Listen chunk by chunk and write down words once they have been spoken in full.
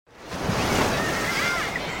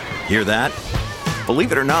Hear that?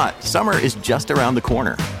 Believe it or not, summer is just around the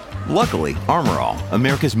corner. Luckily, Armor All,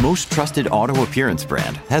 America's most trusted auto appearance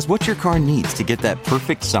brand, has what your car needs to get that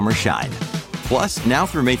perfect summer shine. Plus, now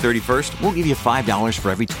through May 31st, we'll give you $5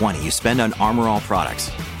 for every $20 you spend on Armor All products.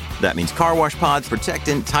 That means car wash pods,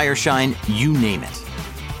 protectant, tire shine, you name it.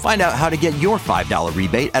 Find out how to get your $5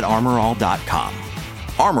 rebate at armorall.com.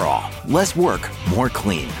 Armor All, less work, more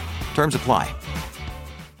clean. Terms apply.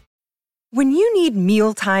 When you need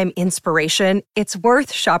mealtime inspiration, it's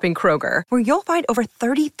worth shopping Kroger, where you'll find over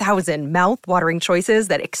 30,000 mouth-watering choices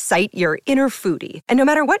that excite your inner foodie. And no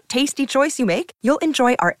matter what tasty choice you make, you'll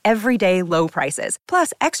enjoy our everyday low prices,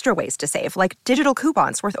 plus extra ways to save, like digital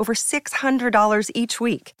coupons worth over $600 each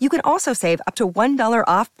week. You can also save up to $1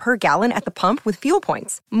 off per gallon at the pump with fuel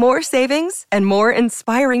points. More savings and more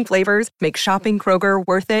inspiring flavors make shopping Kroger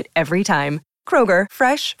worth it every time. Kroger,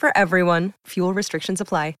 fresh for everyone. Fuel restrictions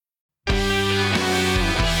apply.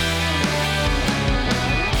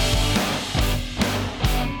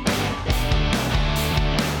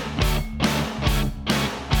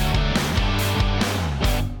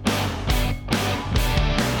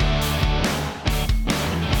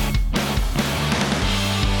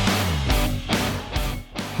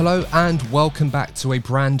 Hello and welcome back to a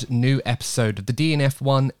brand new episode of the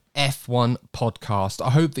DNF1 F1 podcast. I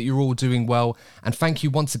hope that you're all doing well, and thank you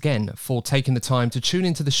once again for taking the time to tune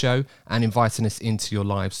into the show and inviting us into your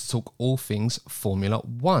lives to talk all things Formula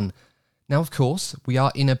One. Now, of course, we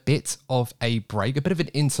are in a bit of a break, a bit of an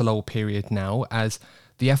interlull period now, as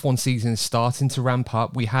the F1 season is starting to ramp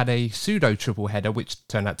up. We had a pseudo triple header, which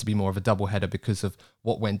turned out to be more of a double header because of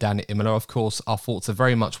what went down at Imola. Of course, our thoughts are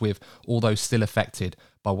very much with all those still affected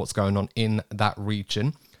by what's going on in that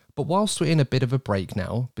region. But whilst we're in a bit of a break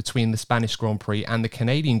now between the Spanish Grand Prix and the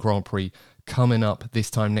Canadian Grand Prix coming up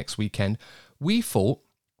this time next weekend, we thought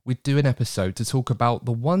we'd do an episode to talk about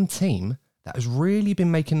the one team that has really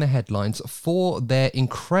been making the headlines for their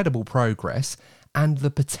incredible progress and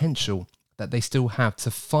the potential that they still have to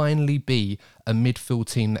finally be a midfield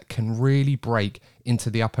team that can really break into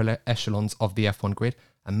the upper echelons of the F1 grid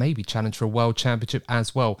and maybe challenge for a world championship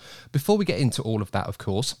as well. Before we get into all of that, of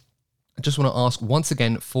course, I just want to ask once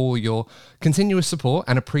again for your continuous support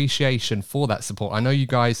and appreciation for that support. I know you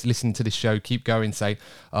guys listening to this show keep going, say,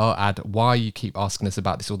 oh, Ad, why you keep asking us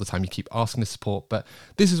about this all the time? You keep asking us support, but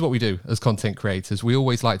this is what we do as content creators. We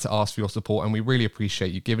always like to ask for your support, and we really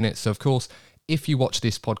appreciate you giving it. So, of course, if you watch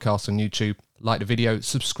this podcast on YouTube, like the video,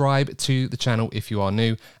 subscribe to the channel if you are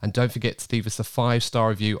new, and don't forget to leave us a 5-star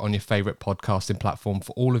review on your favourite podcasting platform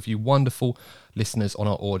for all of you wonderful listeners on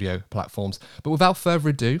our audio platforms. But without further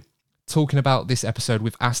ado, talking about this episode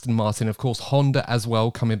with Aston Martin, of course, Honda as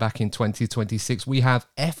well, coming back in 2026, we have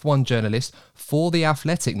F1 journalist for The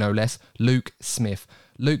Athletic, no less, Luke Smith.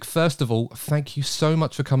 Luke, first of all, thank you so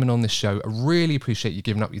much for coming on this show. I really appreciate you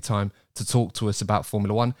giving up your time to talk to us about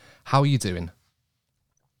Formula One. How are you doing?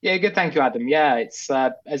 Yeah, good. Thank you, Adam. Yeah, it's,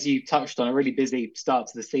 as you touched on, a really busy start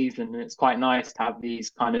to the season, and it's quite nice to have these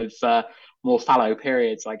kind of more fallow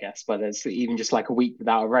periods, I guess, where there's even just like a week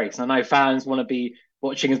without a race. I know fans want to be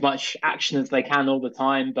watching as much action as they can all the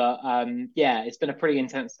time, but yeah, it's been a pretty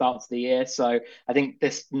intense start to the year. So I think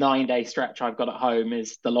this 9-day stretch I've got at home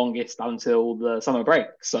is the longest until the summer break.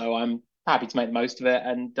 So I'm happy to make the most of it,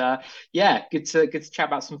 and yeah, good to chat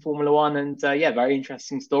about some Formula One, and yeah, very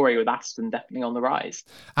interesting story with Aston definitely on the rise.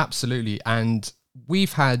 Absolutely, and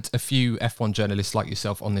we've had a few F1 journalists like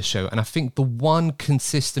yourself on this show, and I think the one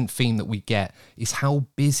consistent theme that we get is how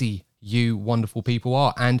busy you wonderful people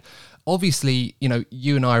are. And obviously, you know,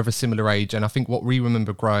 you and I are of a similar age, and I think what we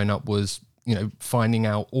remember growing up was, you know, finding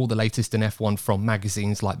out all the latest in F1 from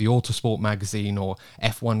magazines like the Autosport magazine or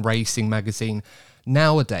F1 Racing magazine.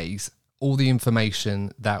 Nowadays, all the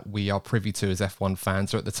information that we are privy to as F1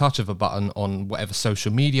 fans are at the touch of a button on whatever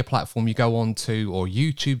social media platform you go on to or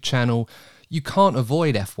YouTube channel. You can't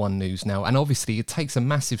avoid F1 news now, and obviously it takes a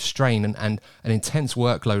massive strain and an intense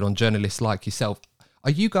workload on journalists like yourself.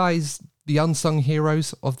 Are you guys the unsung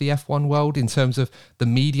heroes of the F1 world in terms of the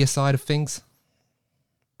media side of things?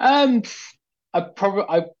 I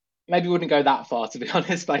maybe wouldn't go that far, to be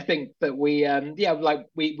honest. I think that we yeah, like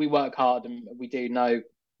we work hard, and we do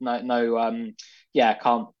yeah,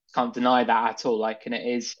 can't deny that at all. Like, and it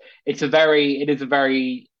is a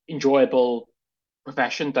very enjoyable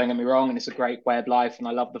profession, don't get me wrong, and it's a great way of life, and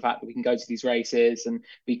I love the fact that we can go to these races and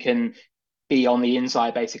we can be on the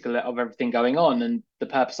inside basically of everything going on, and the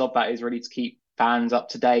purpose of that is really to keep fans up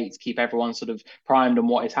to date, to keep everyone sort of primed on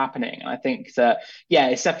what is happening. And I think that, yeah,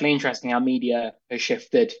 it's definitely interesting how media has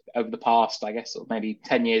shifted over the past, I guess, sort of maybe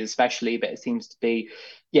 10 years especially, but it seems to be,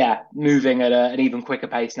 yeah, moving at an even quicker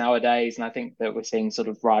pace nowadays. And I think that we're seeing sort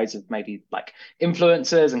of rise of maybe like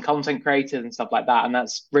influencers and content creators and stuff like that. And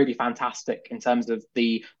that's really fantastic in terms of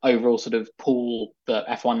the overall sort of pool that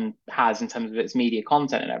F1 has in terms of its media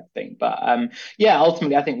content and everything. But yeah,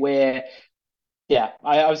 ultimately, I think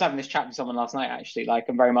I was having this chat with someone last night, actually. Like,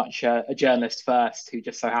 I'm very much a journalist first who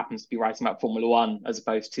just so happens to be writing about Formula One as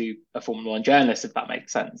opposed to a Formula One journalist, if that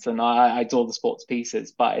makes sense. And I adore the sports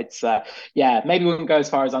pieces, but yeah, maybe we wouldn't go as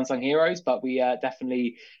far as unsung heroes, but we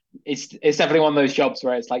definitely, it's definitely one of those jobs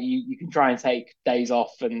where it's like you can try and take days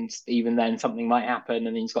off, and even then something might happen, and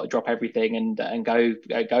then you've got to drop everything and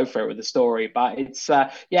go for it with the story. But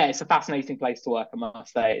yeah, it's a fascinating place to work, I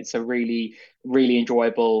must say. It's a really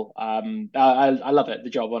enjoyable. I love it, the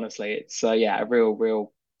job. Honestly, it's yeah, a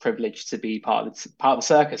real privilege to be part of the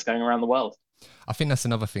circus going around the world. I think that's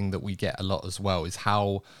another thing that we get a lot as well, is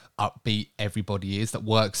how upbeat everybody is that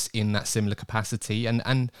works in that similar capacity.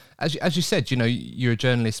 And as you said, you know, you're a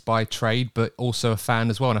journalist by trade, but also a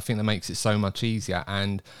fan as well. And I think that makes it so much easier.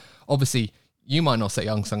 And obviously, you might not say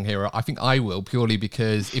unsung hero. I think I will, purely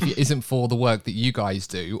because if it isn't for the work that you guys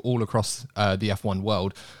do all across the F1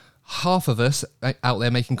 world, half of us out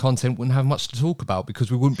there making content wouldn't have much to talk about,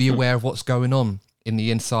 because we wouldn't be aware of what's going on in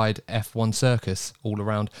the inside F1 circus all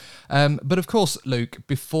around. But of course, Luke,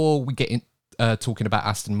 before we get in talking about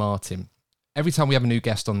Aston Martin, every time we have a new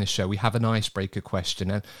guest on this show, we have an icebreaker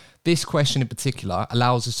question. And this question in particular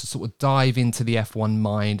allows us to sort of dive into the F1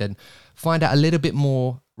 mind and find out a little bit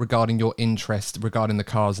more regarding your interest regarding the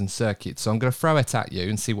cars and circuits. So I'm going to throw it at you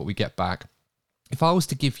and see what we get back. If I was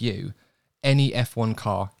to give you any F1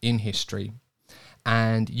 car in history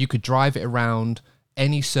and you could drive it around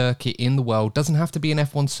any circuit in the world, doesn't have to be an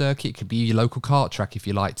F1 circuit, it could be your local kart track if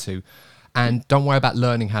you like to, and don't worry about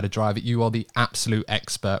learning how to drive it, you are the absolute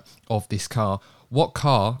expert of this car. What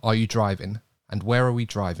car are you driving, and where are we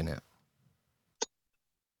driving it?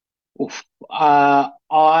 Oof.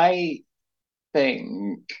 I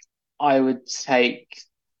think I would take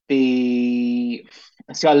the.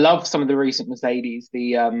 See, I love some of the recent Mercedes.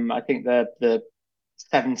 I think the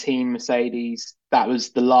 17 Mercedes. That was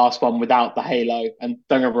the last one without the halo. And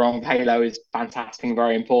don't get me wrong, the halo is fantastic and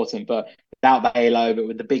very important, but without the halo, but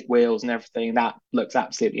with the big wheels and everything, that looks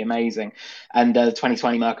absolutely amazing. And the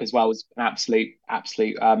 2020 Merc as well was an absolute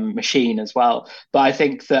machine as well. But I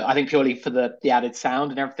think purely for the added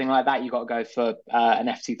sound and everything like that, you got to go for an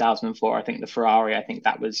F2004. I think the Ferrari. I think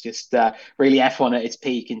that was just really F1 at its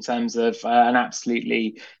peak in terms of an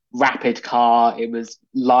absolutely rapid car. It was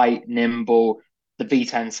light, nimble, the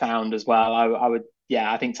V10 sound as well. I would,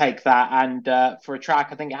 yeah, I think take that. And for a track,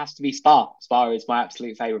 I think it has to be Spa. Spa is my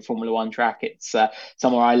absolute favorite Formula One track. It's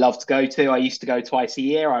somewhere I love to go to. I used to go twice a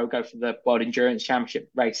year. I would go for the World Endurance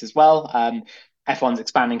Championship race as well. F1's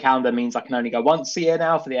expanding calendar means I can only go once a year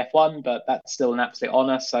now for the F1, but that's still an absolute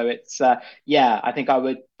honor. So it's, yeah, I think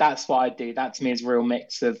that's what I'd do. That to me is a real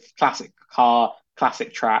mix of classic car,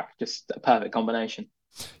 classic track, just a perfect combination.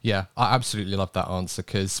 Yeah, I absolutely love that answer,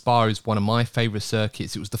 because Spa is one of my favourite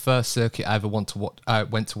circuits. It was the first circuit I ever went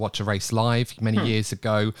to watch a race live many years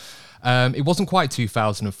ago. It wasn't quite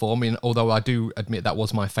 2004. I mean, although I do admit that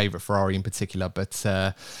was my favourite Ferrari in particular, but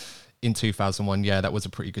in 2001, yeah, that was a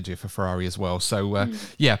pretty good year for Ferrari as well. So,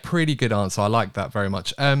 yeah, pretty good answer. I like that very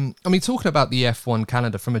much. I mean, talking about the F1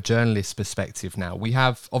 calendar from a journalist perspective now, we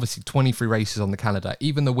have obviously 23 races on the calendar,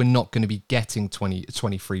 even though we're not going to be getting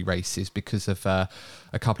 23 races because of a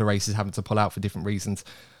couple of races having to pull out for different reasons.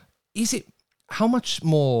 How much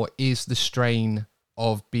more is the strain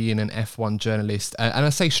of being an F1 journalist, and I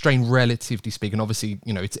say strain relatively speaking, obviously,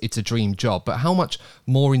 you know, it's a dream job, but how much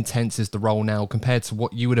more intense is the role now compared to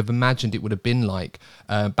what you would have imagined it would have been like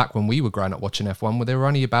back when we were growing up watching F1, where there were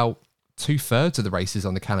only about 2/3 of the races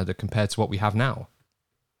on the calendar compared to what we have now?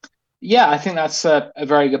 Yeah, I think that's a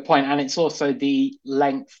very good point, and it's also the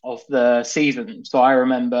length of the season. So I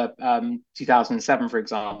remember 2007, for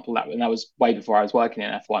example, that was way before I was working in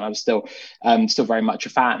F1. I was still very much a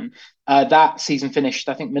fan. That season finished,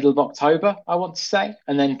 I think, middle of October, I want to say,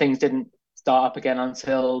 and then things didn't start up again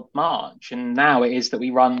until March. And now it is that we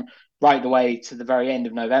run right the way to the very end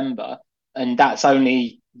of November, and that's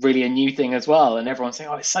only really a new thing as well. And everyone's saying,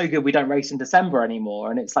 "Oh, it's so good we don't race in December anymore,"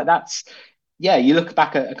 and it's like that's yeah, you look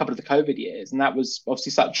back at a couple of the COVID years, and that was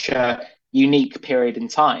obviously such a unique period in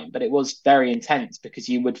time, but it was very intense because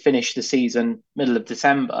you would finish the season middle of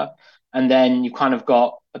December, and then you kind of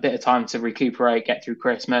got a bit of time to recuperate, get through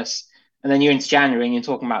Christmas, and then you're into January and you're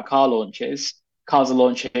talking about car launches. Cars are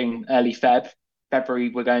launching early Feb, February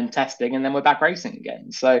we're going testing, and then we're back racing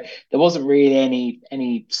again. So there wasn't really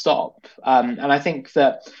any stop. And I think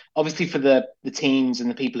that obviously for the teams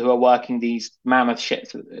and the people who are working these mammoth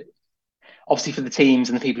shifts, obviously for the teams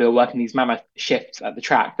and the people who are working these mammoth shifts at the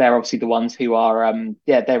track, they're obviously the ones who are,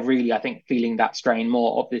 they're really, I think, feeling that strain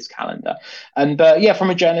more of this calendar. And but yeah, from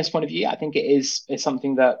a journalist point of view, I think it's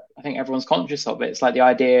something that I think everyone's conscious of. It's like the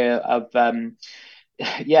idea of,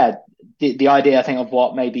 yeah, the idea I think of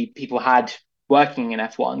what maybe people had working in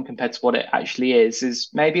F1 compared to what it actually is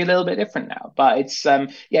maybe a little bit different now. But it's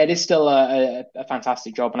yeah, it is still a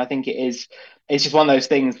fantastic job, and I think it's just one of those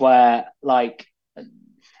things where like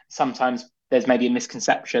sometimes there's maybe a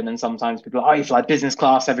misconception, and sometimes people are, oh, you fly business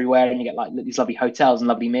class everywhere and you get like these lovely hotels and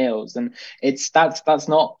lovely meals, and that's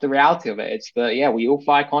not the reality of it. It's the, yeah, we all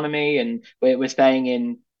fly economy and we're staying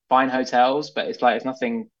in fine hotels, but it's like it's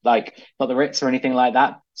nothing like, not the Ritz or anything like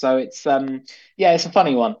that. So it's yeah, it's a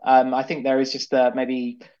funny one. I think there is just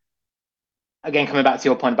maybe, again, coming back to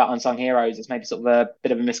your point about unsung heroes, it's maybe sort of a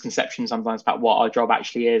bit of a misconception sometimes about what our job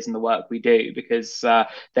actually is and the work we do, because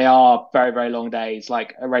they are very, very long days.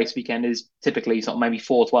 Like a race weekend is typically sort of maybe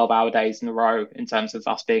 4 12-hour days in a row in terms of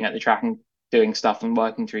us being at the track and doing stuff and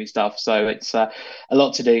working through stuff. So it's a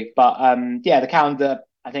lot to do. But yeah, the calendar,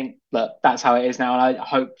 I think that that's how it is now. And I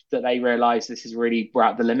hope that they realize this is really, we're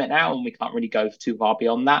at the limit now and we can't really go too far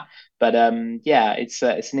beyond that. But yeah, it's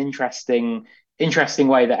an interesting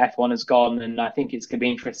way that F1 has gone, and I think it's going to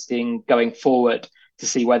be interesting going forward to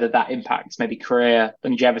see whether that impacts maybe career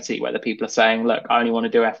longevity, whether people are saying, look, I only want to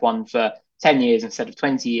do F1 for 10 years instead of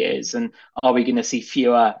 20 years, and are we going to see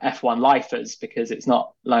fewer F1 lifers because it's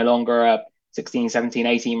not no longer a 16, 17,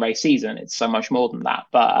 18 race season, it's so much more than that.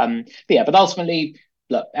 But yeah, but ultimately,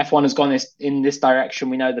 look, F1 has gone in this direction.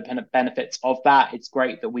 We know the benefits of that. It's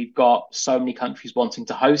great that we've got so many countries wanting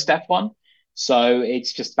to host F1. So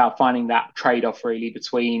it's just about finding that trade-off really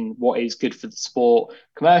between what is good for the sport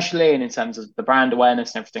commercially and in terms of the brand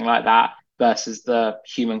awareness and everything like that, versus the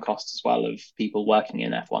human cost as well of people working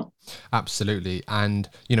in F1. Absolutely. And,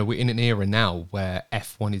 you know, we're in an era now where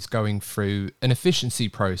F1 is going through an efficiency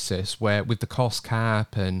process where with the cost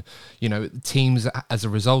cap and, you know, teams as a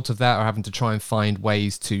result of that are having to try and find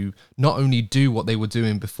ways to not only do what they were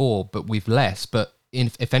doing before, but with less, but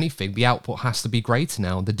if anything, the output has to be greater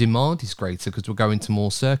now. The demand is greater because we're going to more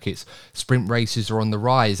circuits. Sprint races are on the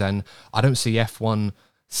rise, and I don't see F1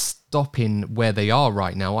 stopping where they are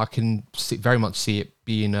right now. I can very much see it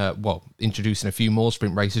being, introducing a few more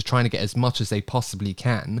sprint races, trying to get as much as they possibly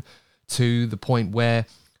can to the point where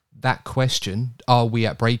that question, are we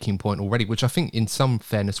at breaking point already? Which I think in some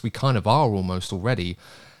fairness, we kind of are almost already.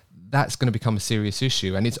 That's going to become a serious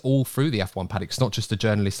issue, and it's all through the F1 paddock. It's not just the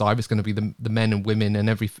journalists either. It's going to be the men and women and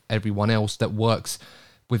everyone else that works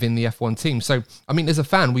within the F1 team. So, I mean, as a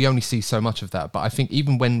fan, we only see so much of that. But I think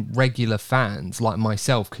even when regular fans like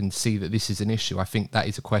myself can see that this is an issue, I think that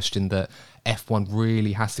is a question that F1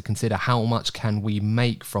 really has to consider. How much can we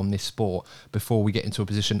make from this sport before we get into a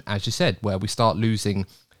position, as you said, where we start losing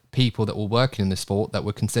people that were working in the sport that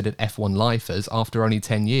were considered F1 lifers after only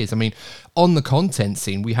 10 years. I mean, on the content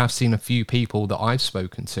scene, we have seen a few people that I've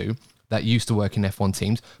spoken to that used to work in F1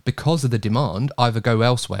 teams, because of the demand, either go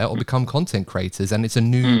elsewhere or become content creators. And it's a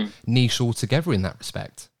new niche altogether in that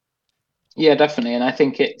respect. Yeah, definitely. And I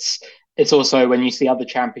think it's also when you see other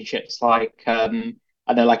championships like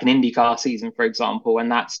I know, like an IndyCar season, for example,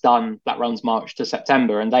 and that runs March to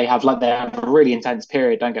September, and they have a really intense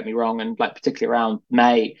period, don't get me wrong, and like particularly around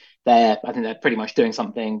May, I think they're pretty much doing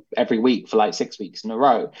something every week for like 6 weeks in a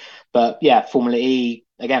row. But yeah, Formula E,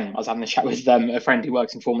 again, I was having a chat with a friend who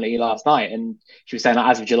works in Formula E last night, and she was saying that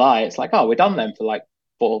as of July, it's like, oh, we're done then for like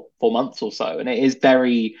four months or so, and it is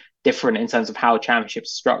very different in terms of how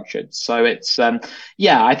championships are structured. So it's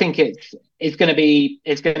yeah, I think it's going to be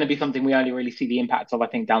something we only really see the impact of, I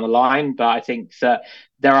think, down the line. But I think that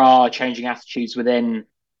there are changing attitudes within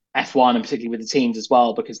F1 and particularly with the teams as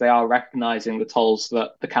well, because they are recognizing the tolls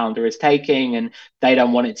that the calendar is taking, and they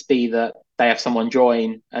don't want it to be that they have someone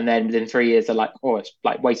join and then within 3 years they're like, oh, it's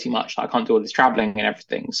like way too much, I can't do all this traveling and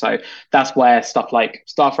everything. So that's where stuff like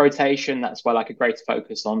staff rotation, that's where like a greater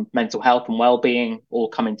focus on mental health and well-being all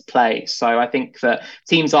come into play. So I think that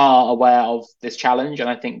teams are aware of this challenge, and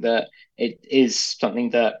I think that it is something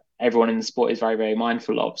that everyone in the sport is very, very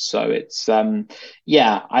mindful of. So it's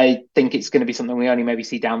yeah, I think it's going to be something we only maybe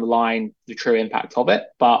see down the line, the true impact of it.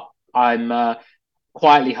 But I'm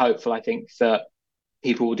quietly hopeful, I think, that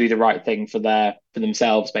people will do the right thing for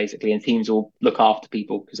themselves, basically, and teams will look after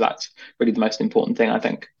people, because that's really the most important thing, I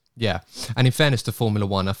think. Yeah. And in fairness to Formula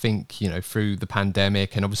One, I think, through the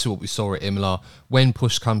pandemic and obviously what we saw at Imola, when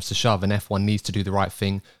push comes to shove and F1 needs to do the right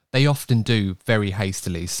thing, they often do very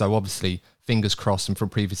hastily. So obviously, fingers crossed, and from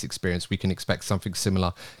previous experience, we can expect something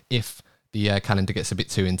similar if the calendar gets a bit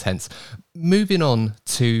too intense. Moving on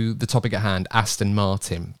to the topic at hand, Aston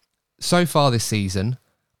Martin. So far this season,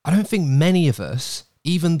 I don't think many of us,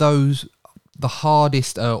 even those the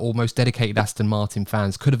hardest or most dedicated Aston Martin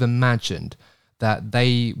fans, could have imagined that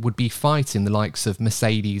they would be fighting the likes of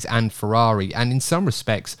Mercedes and Ferrari, and in some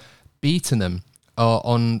respects, beating them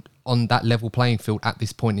on that level playing field at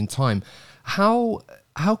this point in time. How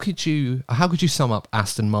could you sum up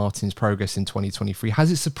Aston Martin's progress in 2023?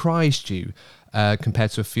 Has it surprised you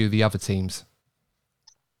compared to a few of the other teams?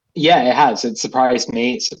 Yeah, it has. It surprised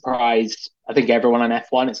me. It surprised, I think, everyone on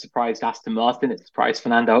F1. It surprised Aston Martin. It surprised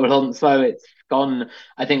Fernando Alonso. It's gone,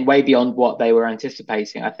 I think, way beyond what they were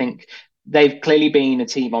anticipating. I think they've clearly been a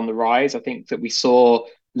team on the rise. I think that we saw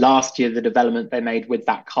last year the development they made with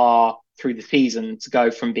that car through the season to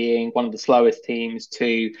go from being one of the slowest teams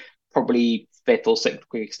to probably fifth or sixth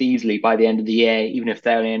quickest easily by the end of the year, even if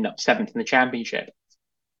they only end up seventh in the championship.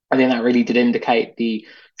 I think that really did indicate the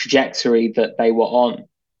trajectory that they were on.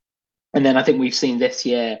 And then I think we've seen this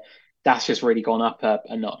year that's just really gone up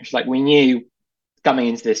a notch. Like we knew coming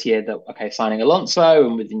into this year that, okay, signing Alonso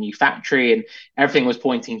and with the new factory and everything was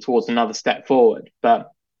pointing towards another step forward.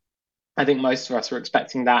 But I think most of us were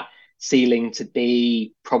expecting that ceiling to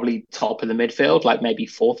be probably top of the midfield, like maybe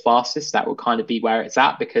fourth fastest. That would kind of be where it's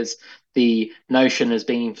at, because the notion has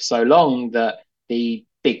been for so long that the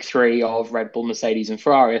big three of Red Bull, Mercedes, and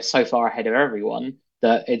Ferrari are so far ahead of everyone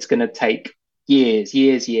that it's going to take years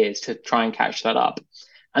to try and catch that up.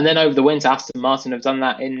 And then over the winter, Aston Martin have done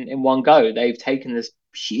that in one go. They've taken this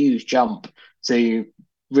huge jump to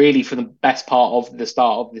really, for the best part of the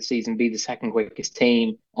start of the season, be the second quickest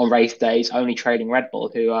team on race days, only trailing Red Bull,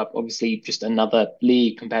 who are obviously just another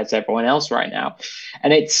league compared to everyone else right now.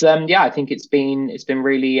 And it's I think it's been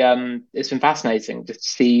really it's been fascinating to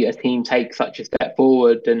see a team take such a step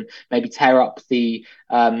forward and maybe tear up the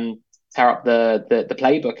playbook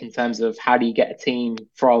in terms of how do you get a team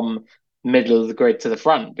from middle of the grid to the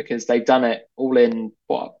front, because they've done it all in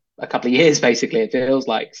what, a couple of years basically, it feels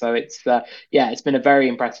like. So it's it's been a very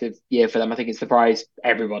impressive year for them. I think it surprised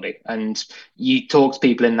everybody. And you talk to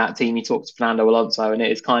people in that team, you talk to Fernando Alonso, and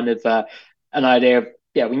it is kind of an idea of,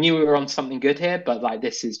 yeah, we knew we were on something good here, but like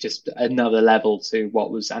this is just another level to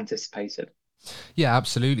what was anticipated. Yeah,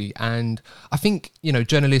 absolutely. And I think,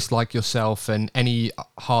 journalists like yourself and any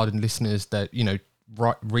hardened listeners that,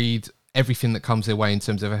 read everything that comes their way in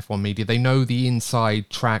terms of F1 media, they know the inside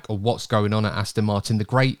track of what's going on at Aston Martin, the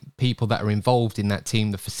great people that are involved in that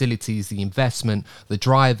team, the facilities, the investment, the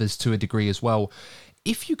drivers to a degree as well.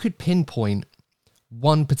 If you could pinpoint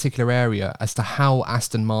one particular area as to how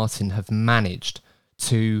Aston Martin have managed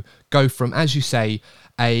to go from, as you say,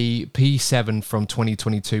 a P7 from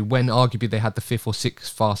 2022, when arguably they had the fifth or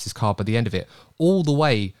sixth fastest car by the end of it, all the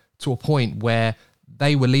way to a point where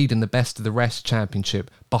they were leading the best of the rest championship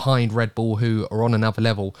behind Red Bull, who are on another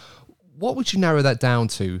level. What would you narrow that down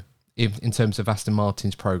to in terms of Aston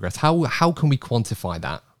Martin's progress? How can we quantify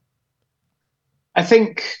that? I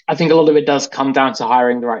think a lot of it does come down to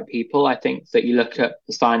hiring the right people. I think that you look at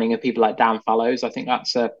the signing of people like Dan Fallows. I think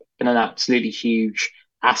that's been an absolutely huge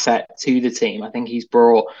asset to the team. I think he's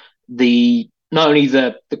brought the not only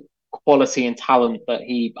the quality and talent that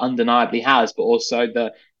he undeniably has, but also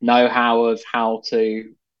the know-how of how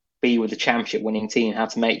to be with a championship winning team, how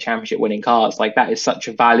to make championship winning cars. Like that is such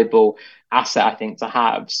a valuable asset, I think, to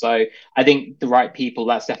have. So I think the right people,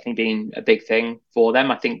 that's definitely been a big thing for them.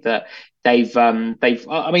 I think that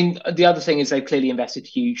I mean, the other thing is they've clearly invested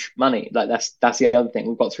huge money. Like that's the other thing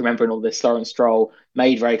we've got to remember in all this. Lawrence Stroll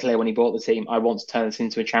made very clear when he bought the team, I want to turn this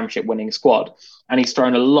into a championship winning squad, and he's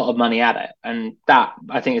thrown a lot of money at it, and that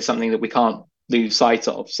I think is something that we can't lose sight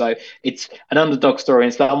of. So it's an underdog story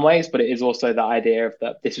in some ways, but it is also the idea of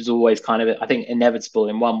that this was always kind of, I think, inevitable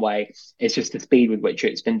in one way. It's just the speed with which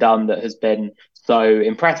it's been done that has been so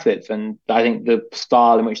impressive. And I think the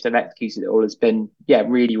style in which they've executed it all has been,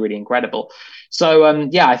 really, really incredible. So,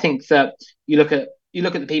 I think that you look at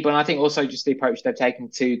the people, and I think also just the approach they've taken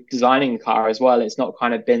to designing the car as well. It's not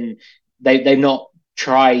kind of been, they've not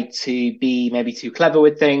tried to be maybe too clever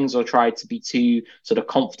with things or tried to be too sort of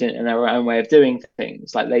confident in their own way of doing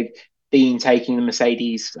things. Like they've been taking the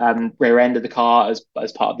Mercedes rear end of the car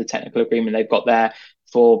as part of the technical agreement they've got there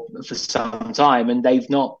for some time, and they've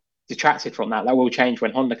not detracted from that. That will change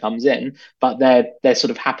when Honda comes in, but they're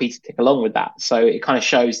sort of happy to tick along with that. So it kind of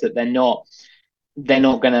shows that they're not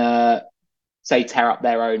going to say tear up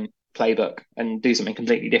their own playbook and do something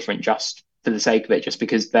completely different just for the sake of it, just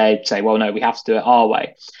because they say, well, no, we have to do it our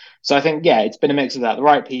way. So I think, yeah, it's been a mix of that. The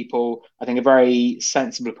right people, I think a very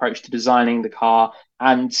sensible approach to designing the car,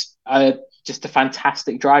 and just a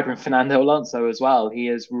fantastic driver in Fernando Alonso as well. He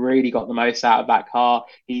has really got the most out of that car.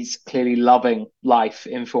 He's clearly loving life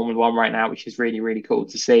in Formula One right now, which is really, really cool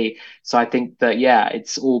to see. So I think that, yeah,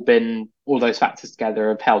 it's all those factors together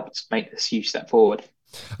have helped make this huge step forward.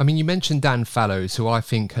 I mean, you mentioned Dan Fallows, who I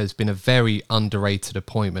think has been a very underrated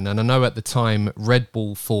appointment. And I know at the time Red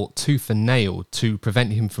Bull fought tooth and nail to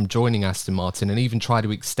prevent him from joining Aston Martin, and even try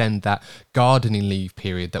to extend that gardening leave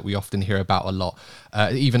period that we often hear about a lot,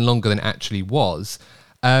 even longer than it actually was.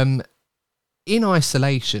 In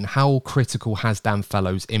isolation, how critical has Dan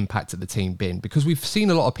Fallows' impact at the team been? Because we've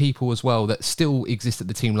seen a lot of people as well that still exist at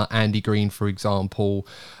the team, like Andy Green, for example.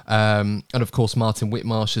 And of course, Martin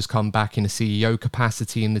Whitmarsh has come back in a CEO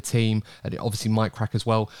capacity in the team, and obviously Mike Crack as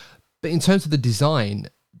well. But in terms of the design,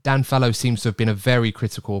 Dan Fallows seems to have been a very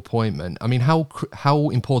critical appointment. I mean, how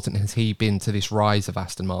important has he been to this rise of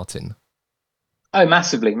Aston Martin? Oh,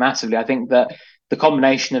 massively, massively. I think that the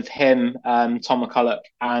combination of him, Tom McCulloch,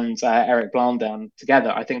 and Eric Blandan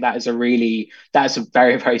together, I think that's a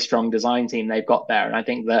very, very strong design team they've got there. And I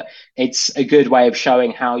think that it's a good way of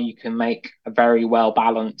showing how you can make a very well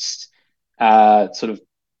balanced sort of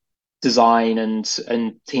design and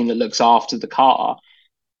team that looks after the car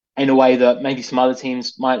in a way that maybe some other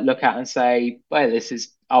teams might look at and say, well, this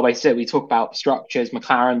is our way to do it. We talk about structures.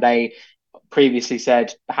 McLaren, they previously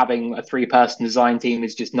said having a three-person design team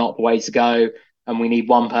is just not the way to go, and we need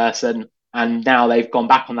one person. And now they've gone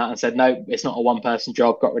back on that and said, no, it's not a one-person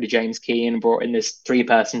job. Got rid of James Keane and brought in this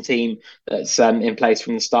three-person team that's in place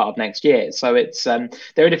from the start of next year. So it's there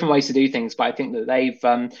are different ways to do things, but I think that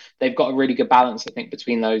they've got a really good balance. I think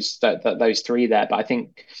between those three there. But I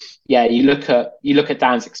think, yeah, you look at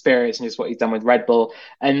Dan's experience and just what he's done with Red Bull,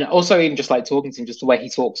 and also even just like talking to him, just the way he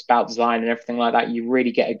talks about design and everything like that. You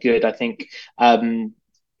really get a good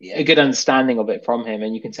understanding of it from him,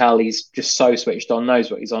 and you can tell he's just so switched on, knows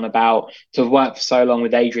what he's on about. To have worked for so long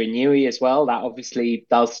with Adrian Newey as well, that obviously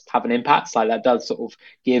does have an impact. Like that does sort of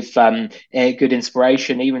give a good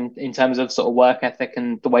inspiration, even in terms of sort of work ethic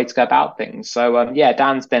and the way to go about things. So yeah,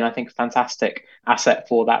 Dan's been, I think, a fantastic asset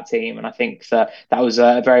for that team, and I think that was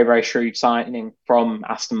a very, very shrewd signing from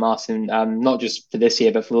Aston Martin, not just for this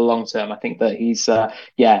year but for the long term. I think that he's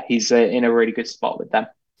in a really good spot with them.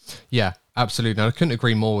 Yeah, absolutely. I couldn't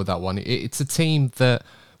agree more with that one. It's a team that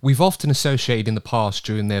we've often associated in the past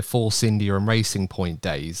during their Force India and Racing Point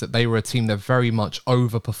days, that they were a team that very much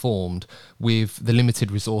overperformed with the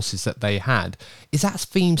limited resources that they had. Is that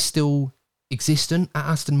theme still existent at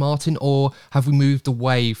Aston Martin, or have we moved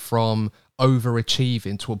away from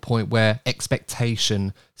overachieving to a point where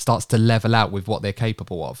expectation starts to level out with what they're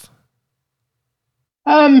capable of?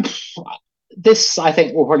 Um, this I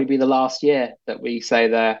think will probably be the last year that we say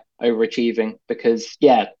they're overachieving, because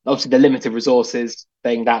yeah, obviously the limited resources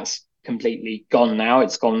thing, that's completely gone now.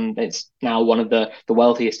 It's gone. It's now one of the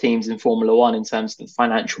wealthiest teams in Formula One in terms of the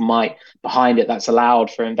financial might behind it. That's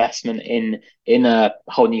allowed for investment in a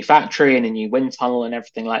whole new factory and a new wind tunnel and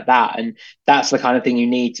everything like that. And that's the kind of thing you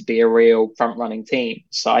need to be a real front running team.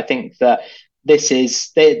 So I think that this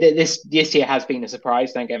year has been a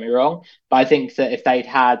surprise. Don't get me wrong, but I think that if they'd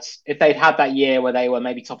had that year where they were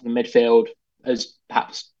maybe top of the midfield, as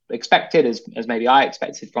perhaps expected, as maybe I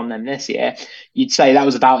expected from them this year, you'd say that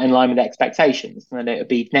was about in line with expectations. And then it would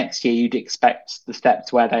be next year you'd expect the step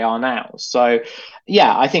to where they are now. So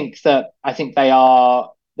yeah, I think they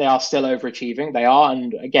are still overachieving. They are,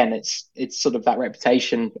 and again, it's sort of that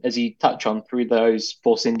reputation, as you touch on, through those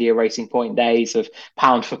Force India Racing Point days of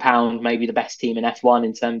pound for pound, maybe the best team in F1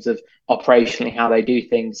 in terms of operationally how they do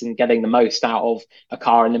things and getting the most out of a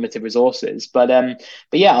car and limited resources. But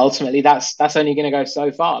yeah, ultimately that's only going to go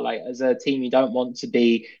so far. Like as a team, you don't want to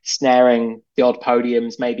be snaring the odd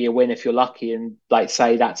podiums, maybe a win if you're lucky, and like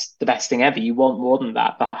say that's the best thing ever. You want more than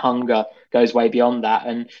that. The hunger goes way beyond that.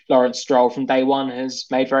 And Lawrence Stroll from day one has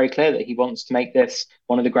made very clear that he wants to make this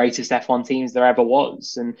one of the greatest F1 teams there ever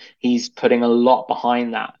was. And he's putting a lot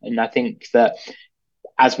behind that. And I think that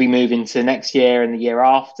as we move into next year and the year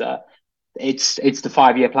after, it's the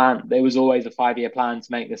 5 year plan. There was always a 5 year plan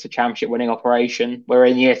to make this a championship winning operation. We're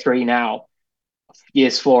in year three now.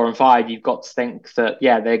 Years 4 and 5, you've got to think that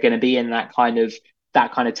yeah, they're going to be in that kind of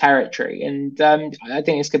territory. And I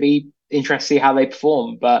think it's going to be interesting to see how they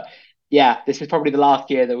perform. But yeah, this is probably the last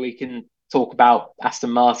year that we can talk about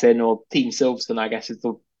Aston Martin or Team Silverstone, I guess is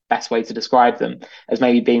the best way to describe them, as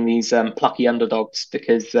maybe being these plucky underdogs,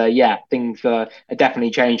 because yeah, things are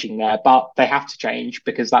definitely changing there, but they have to change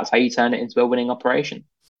because that's how you turn it into a winning operation.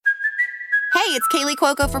 Hey, it's Kaylee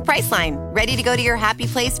Cuoco for Priceline. Ready to go to your happy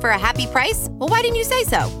place for a happy price? Well, why didn't you say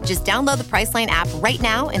so? Just download the Priceline app right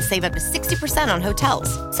now and save up to 60% on hotels.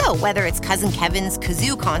 So whether it's Cousin Kevin's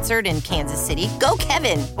Kazoo Concert in Kansas City, go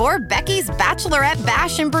Kevin, or Becky's Bachelorette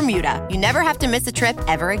Bash in Bermuda, you never have to miss a trip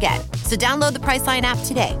ever again. So download the Priceline app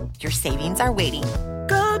today. Your savings are waiting.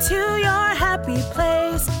 Go to your happy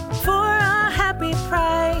place for a happy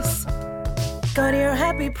price. Go to your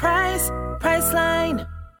happy price, Priceline.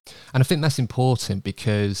 And I think that's important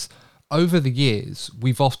because over the years,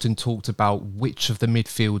 we've often talked about which of the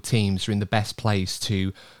midfield teams are in the best place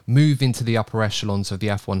to move into the upper echelons of the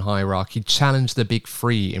F1 hierarchy, challenge the big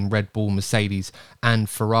three in Red Bull, Mercedes and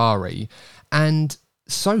Ferrari. And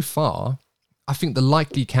so far, I think the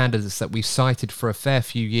likely candidates that we've cited for a fair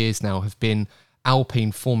few years now have been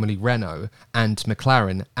Alpine, formerly Renault, and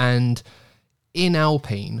McLaren. And in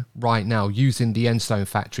Alpine right now, using the Enstone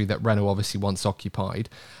factory that Renault obviously once occupied,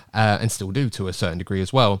 and still do to a certain degree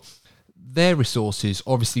as well, their resources,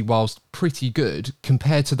 obviously, whilst pretty good,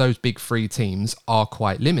 compared to those big three teams, are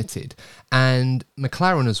quite limited. And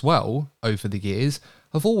McLaren as well, over the years,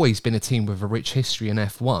 have always been a team with a rich history in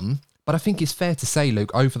F1. But I think it's fair to say,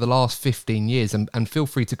 Luke, over the last 15 years, and feel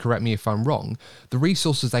free to correct me if I'm wrong, the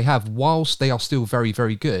resources they have, whilst they are still very,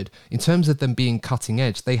 very good, in terms of them being cutting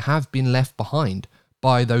edge, they have been left behind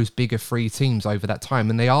by those bigger three teams over that time,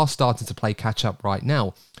 and they are starting to play catch up right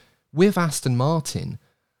now. With Aston Martin,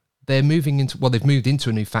 they've moved into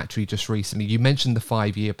a new factory just recently. You mentioned the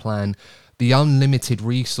 5-year plan, the unlimited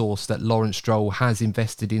resource that Lawrence Stroll has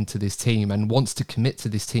invested into this team and wants to commit to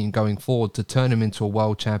this team going forward to turn them into a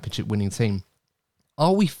world championship winning team.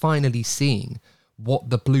 Are we finally seeing what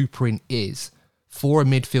the blueprint is for a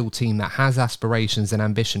midfield team that has aspirations and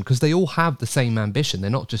ambition? Because they all have the same ambition. They're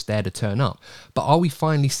not just there to turn up. But are we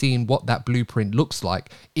finally seeing what that blueprint looks like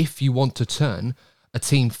if you want to turn a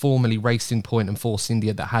team formerly Racing Point and Force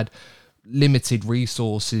India that had limited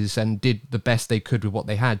resources and did the best they could with what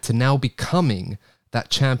they had to now becoming that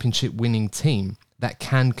championship winning team that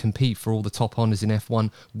can compete for all the top honours in F1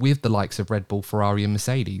 with the likes of Red Bull, Ferrari and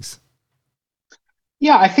Mercedes?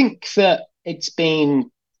 Yeah, I think that it's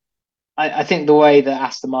been... I think the way that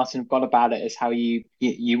Aston Martin have gone about it is how you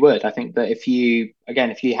would. I think that if you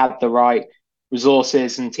had the right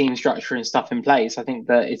resources and team structure and stuff in place, I think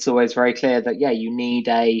that it's always very clear that, yeah, you need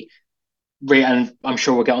and I'm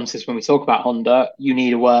sure we'll get onto this when we talk about Honda, you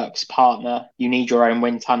need a works partner, you need your own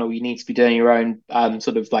wind tunnel, you need to be doing your own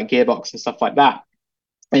sort of like gearbox and stuff like that.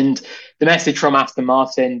 And the message from Aston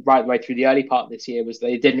Martin right the way through the early part of this year was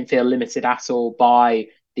they didn't feel limited at all by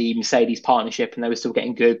the Mercedes partnership, and they were still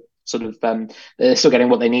getting good they're still getting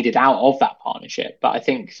what they needed out of that partnership. But I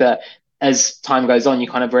think that as time goes on, you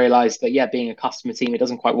kind of realize that, yeah, being a customer team, it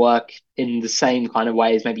doesn't quite work in the same kind of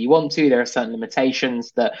way as maybe you want to. There are certain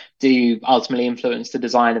limitations that do ultimately influence the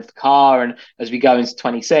design of the car. And as we go into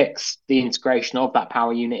 26, the integration of that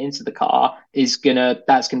power unit into the car that's going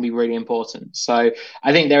to be really important. So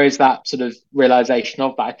I think there is that sort of realization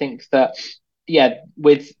of that. I think that, yeah,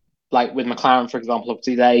 with McLaren, for example,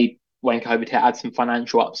 obviously when COVID hit, had some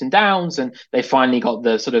financial ups and downs, and they finally got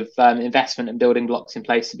the sort of investment and building blocks in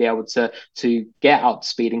place to be able to get up to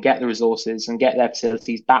speed and get the resources and get their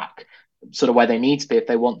facilities back sort of where they need to be if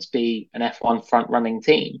they want to be an F1 front running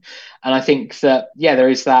team. And I think that, yeah, there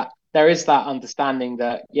is that understanding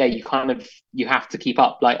that, yeah, you have to keep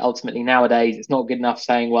up. Like ultimately nowadays, it's not good enough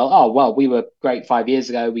saying, well, we were great 5 years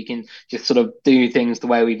ago, we can just sort of do things the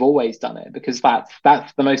way we've always done it, because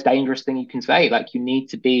that's the most dangerous thing you can say. Like you need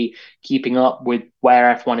to be keeping up with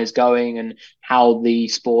where F1 is going and how the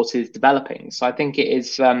sport is developing. So I think it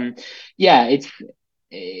is,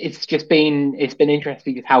 it's been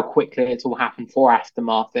interesting just how quickly it's all happened for Aston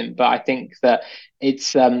Martin. But I think that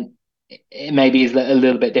it maybe is a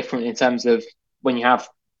little bit different in terms of when you have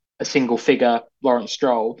a single figure, Lawrence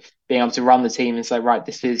Stroll, being able to run the team and say, right,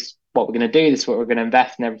 this is what we're going to do, this is what we're going to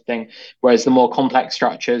invest in, everything. Whereas the more complex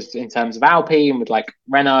structures in terms of Alpine with like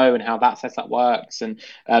Renault and how that setup works, and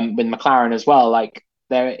with McLaren as well, like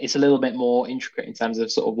it's a little bit more intricate in terms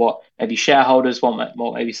of sort of what maybe shareholders want,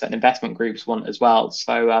 more maybe certain investment groups want as well.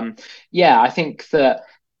 So I think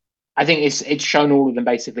it's shown all of them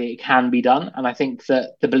basically it can be done. And I think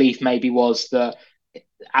that the belief maybe was that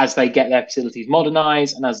as they get their facilities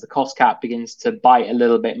modernized and as the cost cap begins to bite a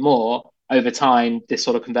little bit more, over time, this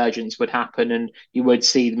sort of convergence would happen and you would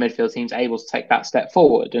see the midfield teams able to take that step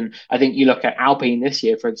forward. And I think you look at Alpine this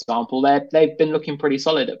year, for example, they've been looking pretty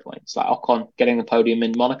solid at points, like Ocon getting the podium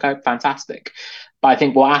in Monaco, fantastic. But I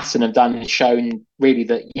think what Aston have done is shown really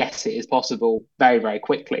that, yes, it is possible very, very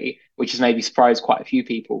quickly, which has maybe surprised quite a few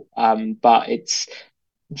people. But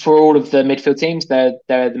for all of the midfield teams,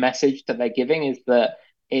 the message that they're giving is that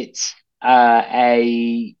it's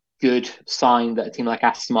a good sign that a team like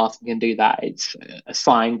Aston Martin can do that. It's a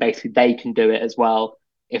sign basically they can do it as well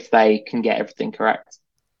if they can get everything correct.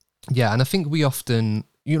 Yeah, and I think we often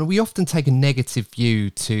take a negative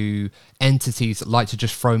view to entities that like to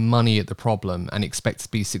just throw money at the problem and expect to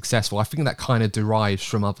be successful. I think that kind of derives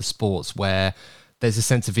from other sports where there's a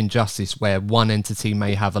sense of injustice where one entity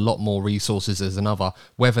may have a lot more resources as another,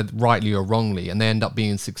 whether rightly or wrongly, and they end up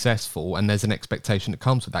being successful, and there's an expectation that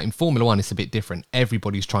comes with that. In Formula One, it's a bit different.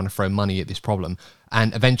 Everybody's trying to throw money at this problem,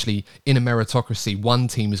 and eventually, in a meritocracy, one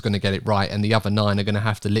team is going to get it right, and the other 9 are going to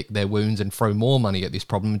have to lick their wounds and throw more money at this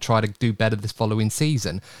problem and try to do better this following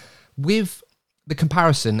season. With the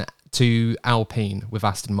comparison to Alpine with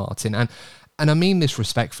Aston Martin, and I mean this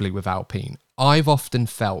respectfully with Alpine, I've often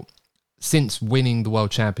felt since winning the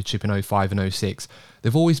World Championship in 05 and 06,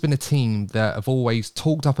 they've always been a team that have always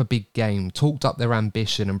talked up a big game, talked up their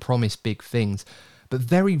ambition and promised big things, but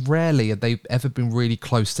very rarely have they ever been really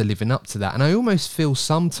close to living up to that. And I almost feel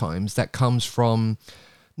sometimes that comes from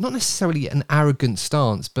not necessarily an arrogant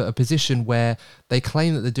stance, but a position where they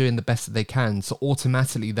claim that they're doing the best that they can, so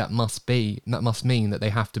automatically that must mean that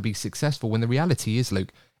they have to be successful, when the reality is,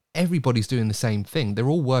 Luke, everybody's doing the same thing. They're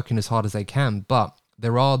all working as hard as they can, but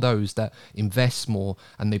there are those that invest more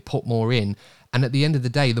and they put more in. And at the end of the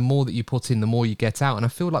day, the more that you put in, the more you get out. And I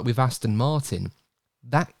feel like with Aston Martin,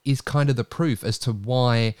 that is kind of the proof as to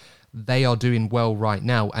why they are doing well right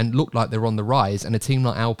now and look like they're on the rise. And a team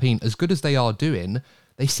like Alpine, as good as they are doing,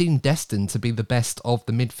 they seem destined to be the best of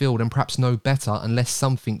the midfield and perhaps no better unless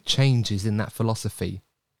something changes in that philosophy.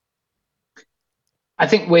 I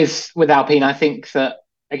think with Alpine, I think that,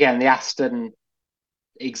 again, the Aston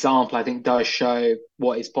example, I think, does show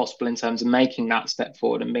what is possible in terms of making that step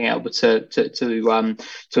forward and being able to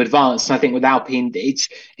advance. And I think with Alpine,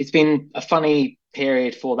 it's been a funny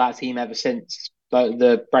period for that team ever since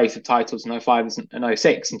the brace of titles in 05 and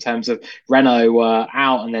 06, in terms of Renault were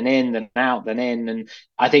out and then in, then out, then in. And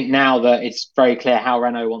I think now that it's very clear how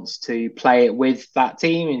Renault wants to play it with that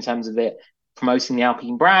team in terms of it promoting the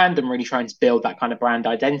Alpine brand and really trying to build that kind of brand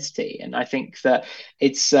identity. And I think that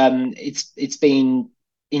it's been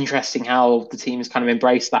interesting how the team has kind of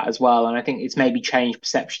embraced that as well. And I think it's maybe changed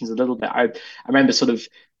perceptions a little bit. I remember sort of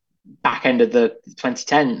back end of the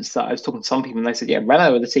 2010s that I was talking to some people and they said, yeah,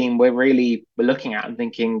 Renault are the team we're looking at and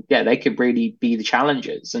thinking, yeah, they could really be the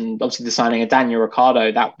challengers. And obviously the signing of Daniel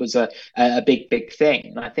Ricciardo, that was a big thing.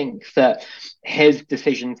 And I think that his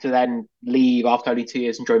decision to then leave after only 2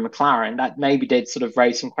 years and join McLaren, that maybe did sort of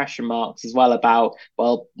raise some question marks as well about,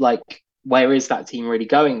 well, like, where is that team really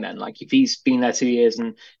going then? Like, if he's been there 2 years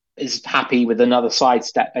and is happy with another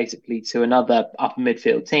sidestep basically to another upper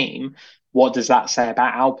midfield team, what does that say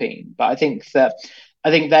about Alpine? But I think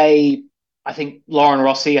Lauren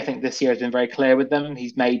Rossi, I think this year has been very clear with them.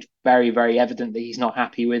 He's made very, very evident that he's not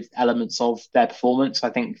happy with elements of their performance.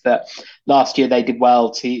 I think that last year they did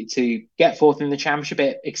well to get fourth in the championship.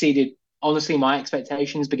 It exceeded, honestly, my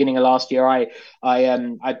expectations. Beginning of last year, I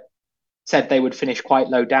said they would finish quite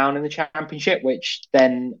low down in the championship, which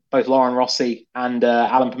then both Lauren Rossi and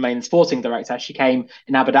Alan Permain, the sporting director, actually came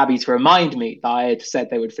in Abu Dhabi to remind me that I had said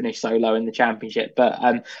they would finish so low in the championship. But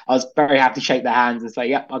I was very happy to shake their hands and say,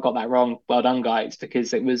 yep, I got that wrong. Well done, guys,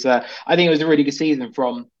 because it was, I think it was a really good season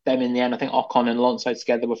from them in the end. I think Ocon and Alonso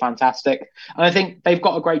together were fantastic. And I think they've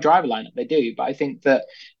got a great driver lineup. They do. But I think that,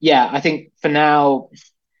 I think for now,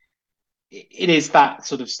 it is that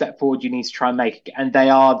sort of step forward you need to try and make. And they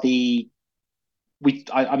are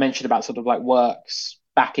I mentioned about sort of like works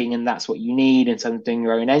backing, and that's what you need in terms of doing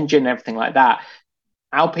your own engine and everything like that.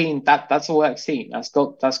 Alpine, that's a works team. That's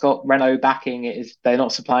got Renault backing. They're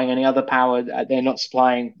not supplying any other power. They're not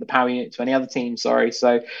supplying the power unit to any other team. Sorry.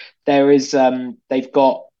 So there is they've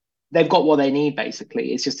got what they need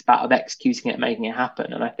basically. It's just about executing it, making it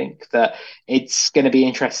happen. And I think that it's going to be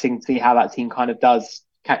interesting to see how that team kind of does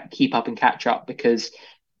keep up and catch up, because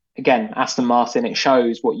again, Aston Martin, it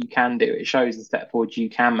shows what you can do. It shows the step forward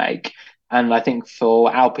you can make. And I think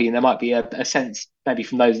for Alpine, there might be a sense maybe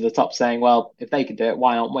from those at the top saying, well, if they can do it,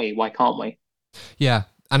 why aren't we? Why can't we? Yeah.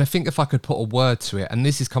 And I think if I could put a word to it, and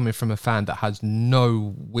this is coming from a fan that has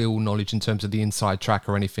no wheel knowledge in terms of the inside track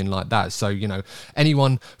or anything like that. So,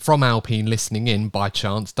 anyone from Alpine listening in by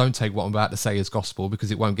chance, don't take what I'm about to say as gospel,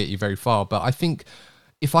 because it won't get you very far. But I think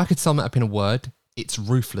if I could sum it up in a word, it's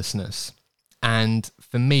ruthlessness. And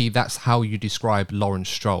for me, that's how you describe Lawrence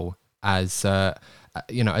Stroll as a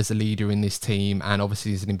leader in this team, and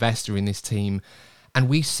obviously as an investor in this team. And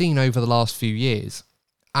we've seen over the last few years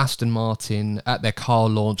Aston Martin, at their car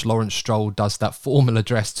launch, Lawrence Stroll does that formal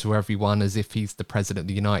address to everyone as if he's the president of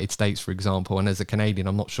the United States, for example. And as a Canadian,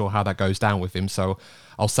 I'm not sure how that goes down with him, so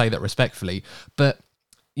I'll say that respectfully. But,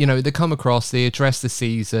 you know, they come across, they address the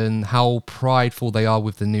season, how prideful they are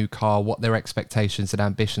with the new car, what their expectations and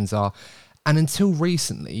ambitions are. And until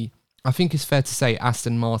recently, I think it's fair to say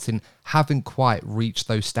Aston Martin haven't quite reached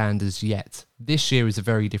those standards yet. This year is a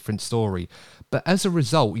very different story. But as a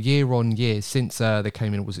result, year on year, since they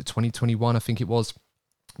came in, was it 2021, I think it was,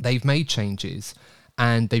 they've made changes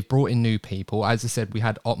and they've brought in new people. As I said, we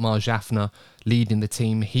had Otmar Schaffner leading the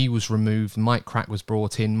team. He was removed. Mike Crack was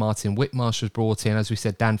brought in. Martin Whitmarsh was brought in. As we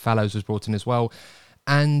said, Dan Fallows was brought in as well.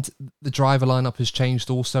 And the driver lineup has changed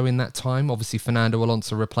also in that time. Obviously, Fernando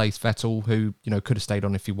Alonso replaced Vettel, who, you know, could have stayed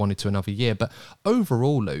on if he wanted to another year. But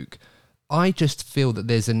overall, Luke, I just feel that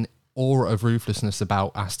there's an aura of ruthlessness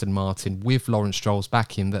about Aston Martin with Lawrence Stroll's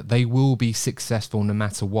backing, that they will be successful no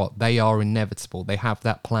matter what. They are inevitable. They have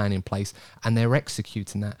that plan in place and they're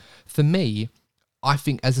executing that. For me, I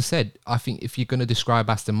think, as I said, I think if you're going to describe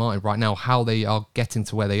Aston Martin right now, how they are getting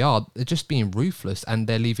to where they are, they're just being ruthless and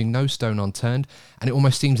they're leaving no stone unturned. And it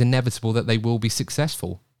almost seems inevitable that they will be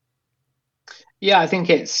successful. Yeah, I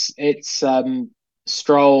think it's Lawrence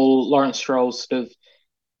Stroll's sort of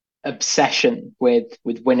obsession with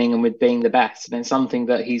winning and with being the best, and it's something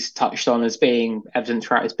that he's touched on as being evident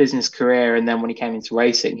throughout his business career. And then when he came into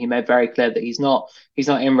racing, he made very clear that he's not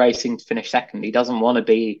in racing to finish second. He doesn't want to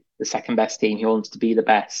be the second best team. He wants to be the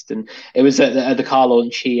best. And it was at the car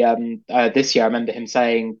launch. He this year, I remember him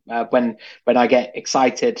saying, when I get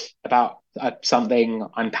excited about something,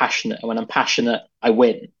 I'm passionate, and when I'm passionate, I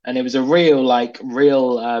win. And it was a real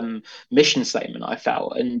mission statement, I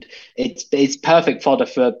felt. And it's perfect fodder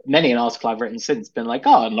for many an article I've written since, been like,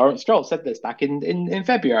 oh, and Lawrence Stroll said this back in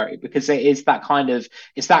February, because it's that kind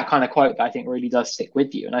of quote that I think really does stick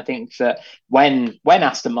with you. And I think that when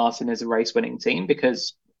Aston Martin is a race winning team,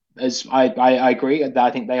 because as I agree that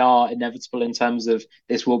I think they are inevitable in terms of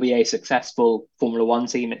this will be a successful Formula One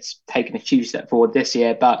team. It's taken a huge step forward this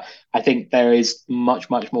year, but I think there is much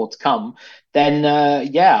more to come. Then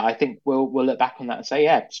I think we'll look back on that and say,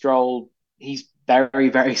 yeah, Stroll, he's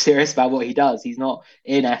very serious about what he does. He's not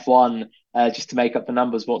in F1 just to make up the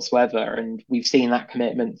numbers whatsoever. And we've seen that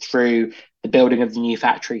commitment through the building of the new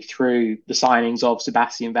factory, through the signings of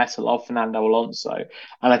Sebastian Vettel, of Fernando Alonso.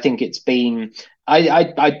 And I think it's been,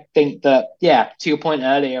 I think that, yeah, to your point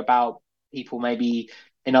earlier about people maybe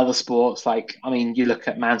in other sports, like, I mean, you look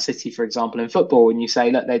at Man City, for example, in football, and you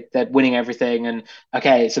say, look, they're winning everything. And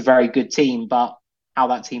okay, it's a very good team, but how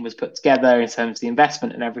that team was put together in terms of the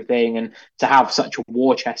investment and everything, and to have such a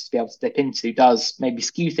war chest to be able to dip into does maybe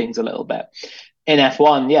skew things a little bit. In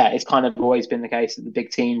F1, yeah, it's kind of always been the case that the big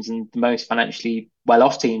teams and the most financially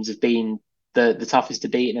well-off teams have been the toughest to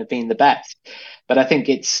beat and have been the best. But I think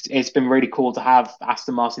it's been really cool to have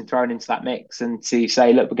Aston Martin thrown into that mix and to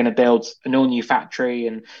say, look, we're going to build an all new factory.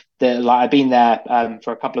 And I've been there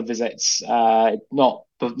for a couple of visits, not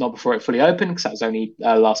before it fully opened, because that was only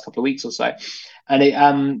the last couple of weeks or so. And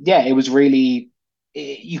it was really,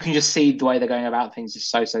 you can just see the way they're going about things is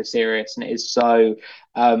so serious, and it is so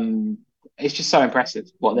it's just so impressive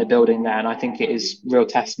what they're building there. And I think it is real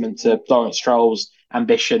testament to Lawrence Stroll's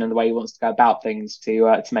ambition and the way he wants to go about things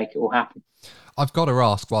to make it all happen. I've got to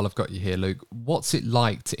ask, while I've got you here, Luke, what's it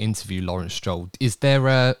like to interview Lawrence Stroll? Is there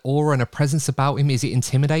a aura and a presence about him? Is it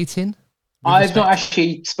intimidating? I've not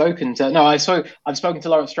actually spoken to. No, I've spoken to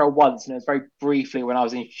Lawrence Stroll once, and it was very briefly when I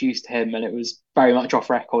was introduced to him, and it was very much off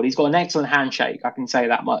record. He's got an excellent handshake, I can say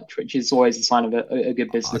that much, which is always a sign of a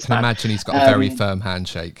good businessman. I can imagine he's got a very firm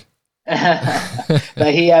handshake.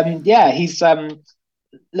 But he's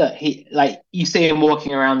look, he, like, you see him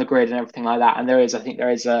walking around the grid and everything like that, and there is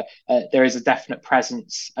a definite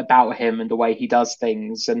presence about him and the way he does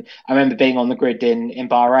things. And I remember being on the grid in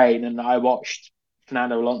Bahrain, and I watched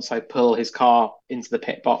Fernando Alonso pull his car into the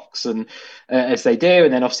pit box, and as they do,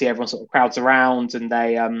 and then obviously everyone sort of crowds around, and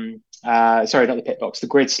they sorry, not the pit box, the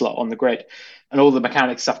grid slot on the grid, and all the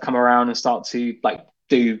mechanic stuff come around and start to like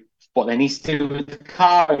do what they need to do with the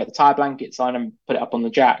car, get the tyre blankets on and put it up on the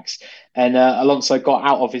jacks. And Alonso got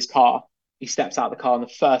out of his car. He steps out of the car, and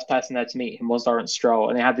the first person there to meet him was Lawrence Stroll.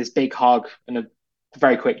 And they had this big hug and a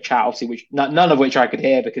very quick chat, obviously, which none of which I could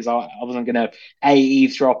hear because I wasn't going to A,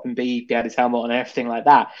 eavesdrop, and B, be had his helmet on and everything like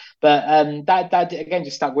that. But that again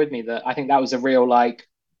just stuck with me, that I think that was a real, like,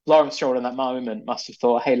 Lawrence Stroll in that moment must have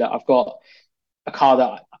thought, hey, look, I've got a car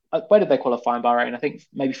that, where did they qualify in Bahrain? I think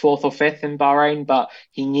maybe fourth or fifth in Bahrain, but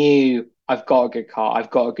he knew, I've got a good car, I've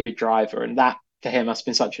got a good driver, and that for him must have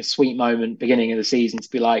been such a sweet moment beginning of the season to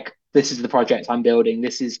be like, this is the project I'm building,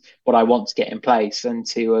 this is what I want to get in place, and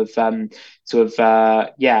to have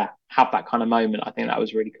have that kind of moment. I think that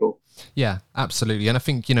was really cool. Yeah, absolutely. And I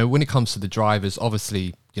think, when it comes to the drivers,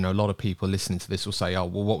 obviously, a lot of people listening to this will say, oh,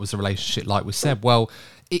 well, what was the relationship like with Seb? Well,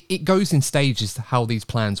 it goes in stages how these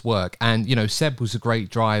plans work. And, Seb was a great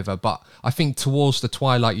driver, but I think towards the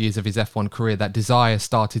twilight years of his F1 career, that desire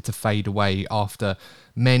started to fade away after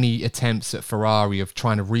many attempts at Ferrari of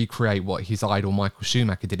trying to recreate what his idol Michael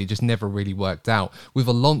Schumacher did. It just never really worked out. With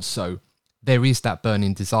Alonso, there is that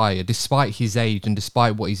burning desire. Despite his age and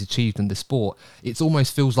despite what he's achieved in the sport, it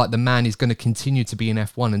almost feels like the man is going to continue to be in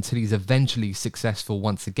F1 until he's eventually successful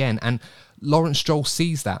once again. And Lawrence Stroll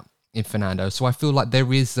sees that in Fernando. So I feel like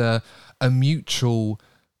there is a mutual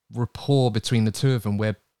rapport between the two of them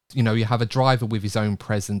where, you have a driver with his own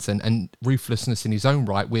presence and ruthlessness in his own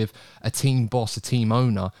right with a team boss, a team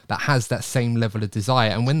owner that has that same level of desire.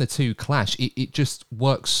 And when the two clash, it just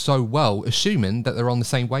works so well, assuming that they're on the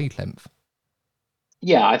same wavelength.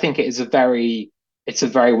 Yeah, I think it's a very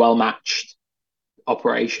well matched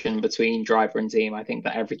operation between driver and team. I think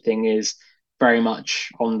that everything is very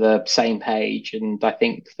much on the same page, and I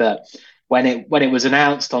think that when it was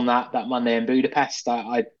announced on that Monday in Budapest,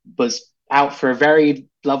 I was out for a very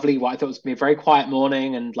lovely, what I thought was going to be a very quiet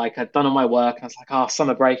morning, and like I'd done all my work, and I was like, oh,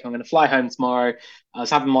 summer break, I'm going to fly home tomorrow. I was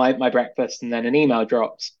having my breakfast, and then an email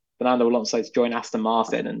drops, Fernando Alonso to join Aston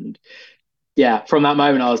Martin, and yeah, from that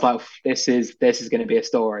moment, I was like, this is going to be a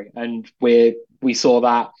story. And we saw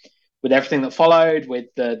that with everything that followed, with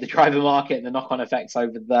the driver market and the knock-on effects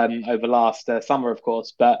over last summer, of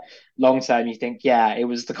course. But long term, you think, yeah, it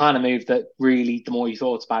was the kind of move that really, the more you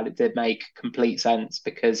thought about it, did make complete sense,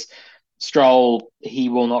 because Stroll, he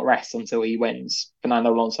will not rest until he wins.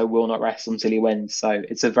 Fernando Alonso will not rest until he wins. So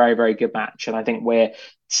it's a very, very good match. And I think we're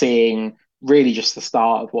seeing really just the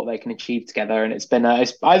start of what they can achieve together. And it's been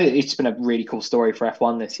a really cool story for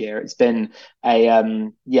F1 this year. It's been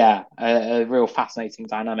a real fascinating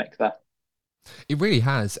dynamic there. It really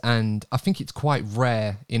has, and I think it's quite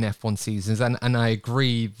rare in F1 seasons, and I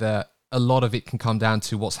agree that a lot of it can come down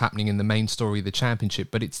to what's happening in the main story of the championship,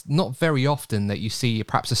 but it's not very often that you see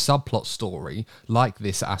perhaps a subplot story like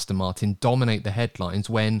this at Aston Martin dominate the headlines,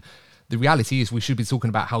 when the reality is we should be talking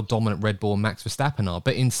about how dominant Red Bull and Max Verstappen are.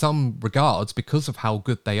 But in some regards, because of how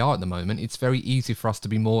good they are at the moment, it's very easy for us to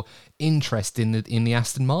be more interested in the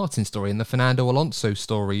Aston Martin story and the Fernando Alonso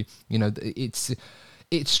story. It's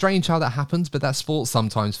strange how that happens, but that's sports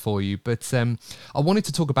sometimes for you. But I wanted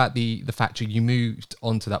to talk about the factory. You moved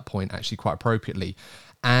on to that point actually quite appropriately.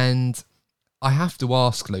 And I have to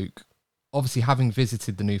ask, Luke, obviously having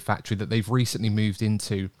visited the new factory that they've recently moved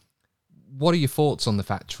into, what are your thoughts on the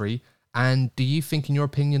factory? And do you think, in your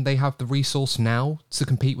opinion, they have the resource now to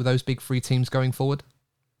compete with those big three teams going forward?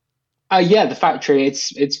 Yeah, the factory,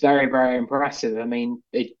 it's very, very impressive. I mean,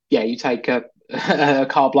 you take a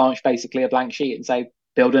carte blanche, basically a blank sheet, and say,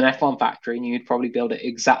 build an F1 factory, and you'd probably build it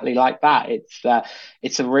exactly like that.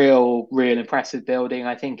 It's a real impressive building.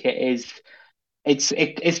 I think it is.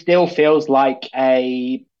 It still feels like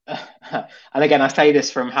a, and again, I say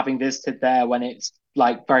this from having visited there when it's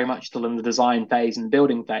like very much still in the design phase and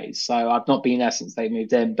building phase. So I've not been there since they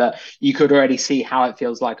moved in, but you could already see how it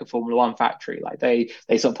feels like a Formula One factory. Like they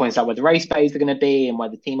sort of point out where the race bays are going to be and where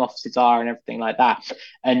the team offices are and everything like that.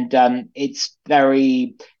 And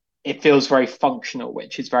it feels very functional,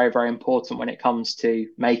 which is very, very important when it comes to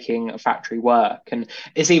making a factory work. And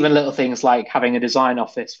it's even little things like having a design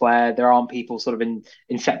office where there aren't people sort of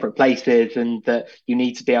in separate places, and that you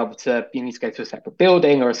need to go to a separate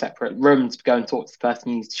building or a separate room to go and talk to the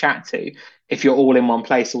person you need to chat to. If you're all in one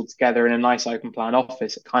place all together in a nice open plan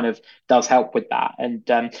office, it kind of does help with that. And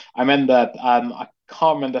I remember, I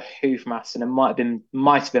can't remember who from Aston, it might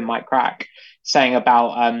have been Mike Crack, saying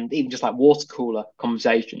about even just like water cooler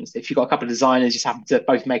conversations. If you've got a couple of designers just happen to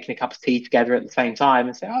both making a cup of tea together at the same time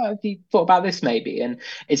and say, oh, have you thought about this maybe? And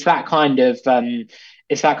it's that kind of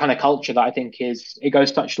culture that I think it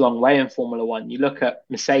goes such a long way in Formula One. You look at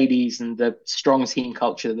Mercedes and the strong team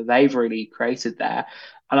culture that they've really created there.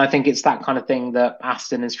 And I think it's that kind of thing that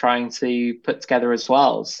Aston is trying to put together as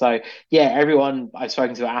well. So yeah, everyone I've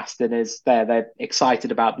spoken to at Aston is they're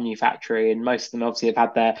excited about the new factory, and most of them obviously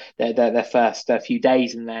have had their first few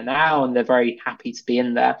days in there now, and they're very happy to be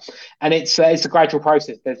in there. And it's a gradual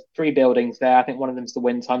process. There's 3 buildings there. I think one of them is the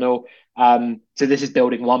wind tunnel. So this is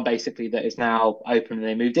building 1 basically that is now open and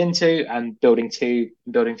they moved into, and building 2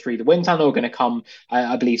 and building 3, the wind tunnel, are going to come,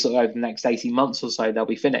 I believe, sort of over the next 18 months or so, they'll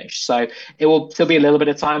be finished. So it will still be a little bit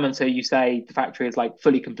of time until you say the factory is like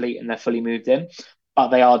fully complete and they're fully moved in, but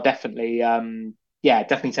they are definitely yeah,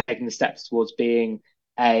 definitely taking the steps towards being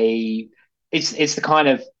a. It's the kind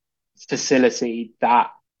of facility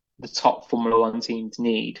that the top Formula One teams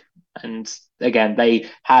need. And again, they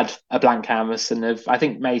had a blank canvas and have, I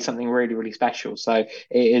think, made something really, really special. So it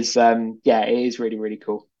is, yeah, it is really, really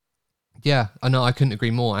cool. Yeah, I know, I couldn't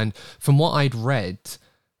agree more. And from what I'd read,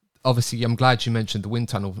 obviously, I'm glad you mentioned the wind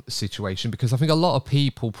tunnel situation, because I think a lot of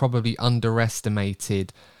people probably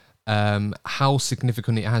underestimated how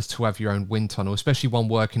significant it has to have your own wind tunnel, especially one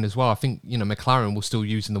working as well. I think, McLaren was still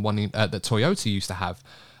using the one that Toyota used to have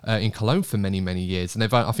in Cologne for many, many years. And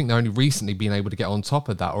I think they're only recently been able to get on top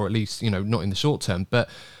of that, or at least, not in the short term. But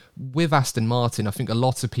with Aston Martin, I think a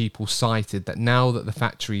lot of people cited that now that the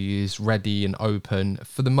factory is ready and open,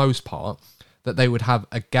 for the most part, that they would have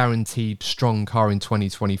a guaranteed strong car in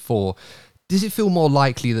 2024. Does it feel more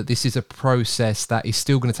likely that this is a process that is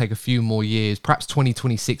still going to take a few more years? Perhaps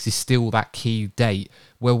 2026 is still that key date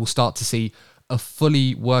where we'll start to see a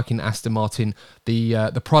fully working Aston Martin,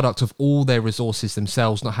 the product of all their resources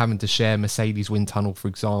themselves, not having to share Mercedes wind tunnel, for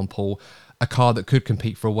example, a car that could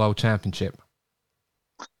compete for a world championship?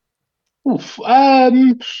 Oof.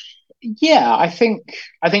 Yeah, I think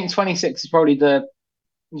 26 is probably the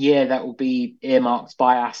year that will be earmarked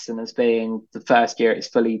by Aston as being the first year it's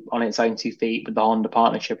fully on its own 2 feet with the Honda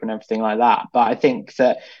partnership and everything like that. But I think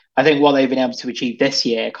what they've been able to achieve this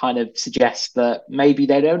year kind of suggests that maybe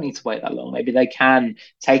they don't need to wait that long. Maybe they can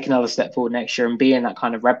take another step forward next year and be in that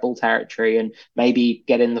kind of Red Bull territory and maybe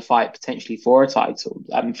get in the fight potentially for a title.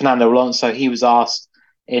 Fernando Alonso, he was asked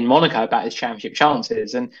in Monaco about his championship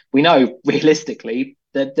chances, and we know realistically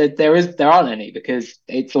that there aren't any, because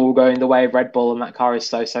it's all going the way of Red Bull and that car is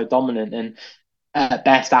so dominant. And at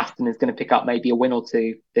best, Aston is going to pick up maybe a win or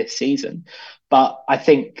two this season. But I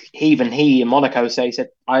think even he in Monaco said,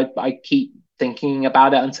 I keep thinking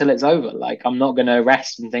about it until it's over. Like, I'm not going to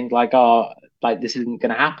rest and think like, oh, like this isn't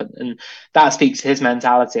going to happen. And that speaks to his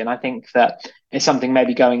mentality. And I think that it's something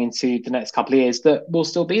maybe going into the next couple of years that will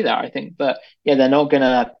still be there. I think, but yeah, they're not going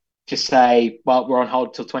to just say, well, we're on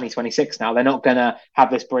hold till 2026 now. They're not going to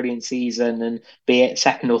have this brilliant season and be it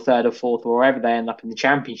second or third or fourth or wherever they end up in the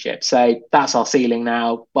championship. Say, that's our ceiling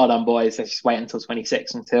now. Well done, boys. Let's just wait until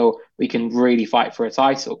 26 until we can really fight for a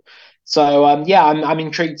title. So, yeah, I'm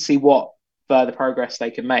intrigued to see what further progress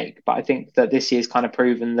they can make. But I think that this year's kind of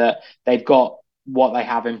proven that they've got what they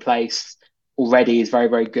have in place already is very,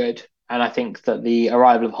 very good. And I think that the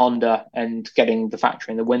arrival of Honda and getting the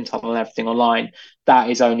factory and the wind tunnel and everything online, that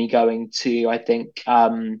is only going to, I think,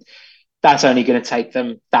 that's only going to take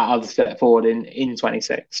them that other step forward in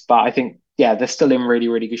 26. But I think, yeah, they're still in really,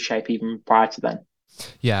 really good shape even prior to then.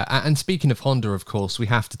 Yeah, and speaking of Honda, of course, we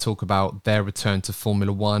have to talk about their return to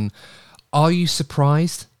Formula One. Are you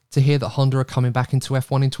surprised to hear that Honda are coming back into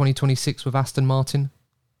F1 in 2026 with Aston Martin?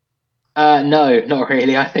 No, not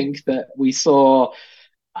really. I think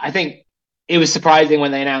it was surprising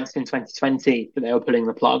when they announced in 2020 that they were pulling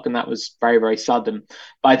the plug, and that was very, very sudden.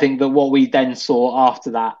 But I think that what we then saw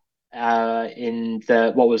after that, in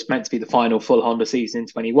the what was meant to be the final full Honda season in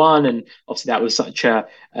 21, and obviously that was such a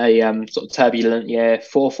sort of turbulent year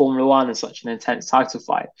for Formula One and such an intense title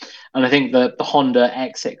fight. And I think that the Honda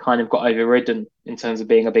exit kind of got overridden in terms of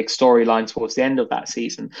being a big storyline towards the end of that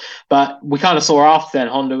season. But we kind of saw after then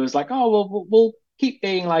Honda was like, oh, well, we'll keep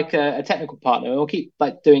being like a technical partner. We'll keep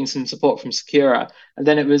like doing some support from Secura. And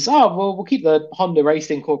then it was, oh, well, we'll keep the Honda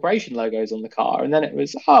Racing Corporation logos on the car. And then it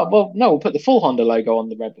was, oh, well, no, we'll put the full Honda logo on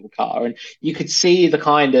the Red Bull car. And you could see the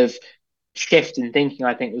kind of shift in thinking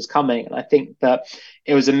I think was coming. And I think that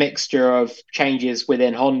it was a mixture of changes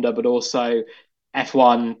within Honda, but also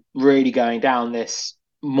F1 really going down this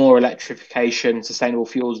more electrification, sustainable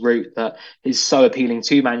fuels route that is so appealing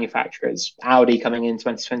to manufacturers. Audi coming in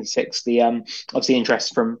 2026, the obviously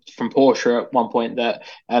interest from Porsche at one point that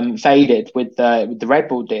faded with the Red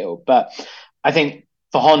Bull deal. But I think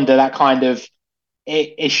for Honda, that kind of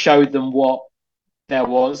it showed them what there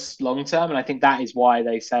was long term, and I think that is why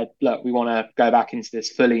they said, look, we want to go back into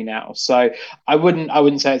this fully now. So I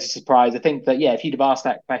wouldn't say it's a surprise. I think that, yeah, if you'd have asked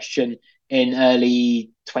that question in early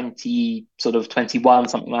 21,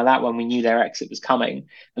 something like that, when we knew their exit was coming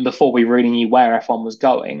and before we really knew where F1 was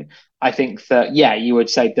going, I think that, yeah, you would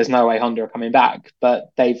say there's no way Honda are coming back.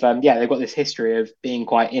 But they've got this history of being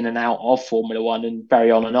quite in and out of Formula One and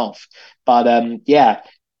very on and off. But yeah,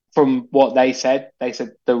 from what they said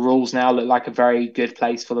the rules now look like a very good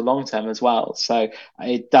place for the long term as well. So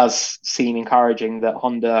it does seem encouraging that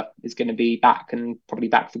Honda is going to be back, and probably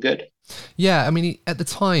back for good. Yeah, I mean, at the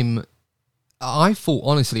time, I thought,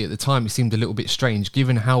 honestly, at the time, it seemed a little bit strange,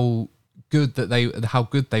 given how how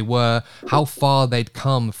good they were, how far they'd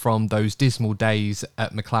come from those dismal days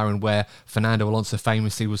at McLaren where Fernando Alonso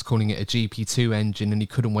famously was calling it a GP2 engine and he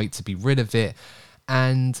couldn't wait to be rid of it.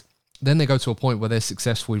 And then they go to a point where they're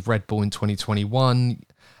successful with Red Bull in 2021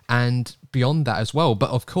 and beyond that as well. But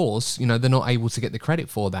of course, they're not able to get the credit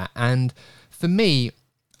for that. And for me,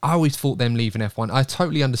 I always thought them leaving F1, I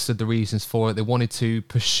totally understood the reasons for it. They wanted to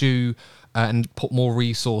pursue and put more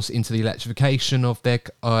resource into the electrification of their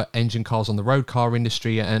engine cars on the road car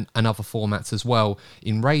industry and other formats as well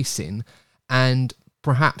in racing. And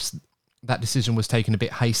perhaps that decision was taken a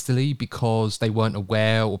bit hastily because they weren't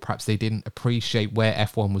aware, or perhaps they didn't appreciate where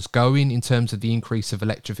F1 was going in terms of the increase of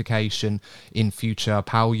electrification in future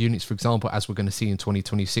power units, for example, as we're going to see in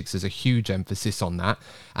 2026. There's a huge emphasis on that.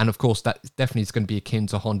 And of course, that definitely is going to be akin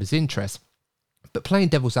to Honda's interest. But playing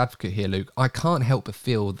devil's advocate here, Luke, I can't help but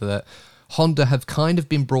feel that Honda have kind of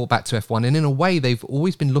been brought back to F1, and in a way they've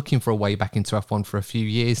always been looking for a way back into F1 for a few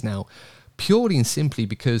years now, purely and simply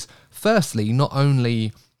because, firstly, not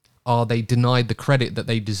only are they denied the credit that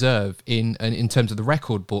they deserve in terms of the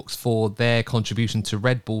record books for their contribution to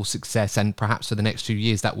Red Bull's success, and perhaps for the next few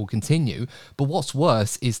years that will continue, but what's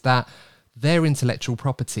worse is that their intellectual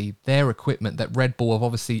property, their equipment that Red Bull have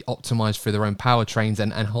obviously optimized for their own powertrains,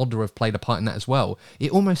 and Honda have played a part in that as well,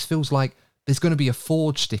 it almost feels like there's going to be a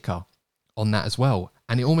Ford sticker on that as well.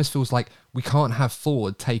 And it almost feels like we can't have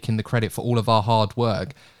Ford taking the credit for all of our hard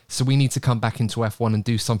work. So we need to come back into F1 and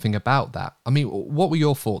do something about that. I mean, what were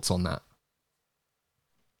your thoughts on that?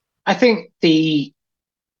 I think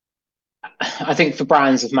for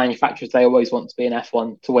brands of manufacturers, they always want to be in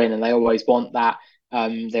F1 to win, and they always want that.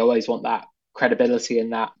 They always want that credibility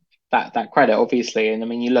and that credit, obviously. And I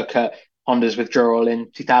mean, you look at Honda's withdrawal in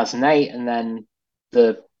 2008, and then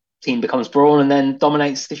the team becomes Brawn and then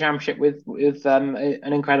dominates the championship with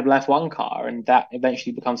an incredible F1 car, and that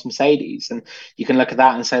eventually becomes Mercedes. And you can look at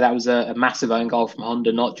that and say that was a massive own goal from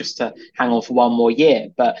Honda, not just to hang on for one more year,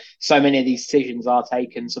 but so many of these decisions are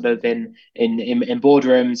taken sort of in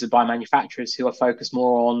boardrooms by manufacturers who are focused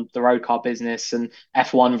more on the road car business, and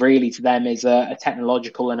F1 really to them is a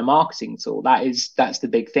technological and a marketing tool. That's the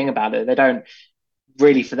big thing about it. They don't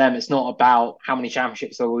really, for them, it's not about how many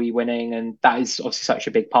championships are we winning, and that is obviously such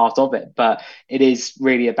a big part of it, but it is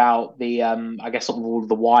really about the I guess sort of all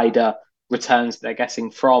the wider returns they're getting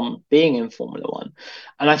from being in Formula One.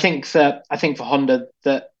 And I think for Honda,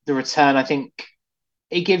 that the return, I think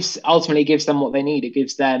it ultimately gives them what they need. It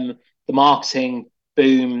gives them the marketing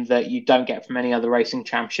boom that you don't get from any other racing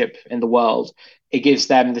championship in the world. It gives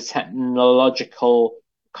them the technological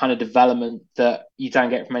kind of development that you don't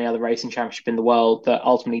get from any other racing championship in the world, that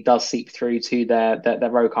ultimately does seep through to their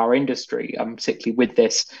road car industry, particularly with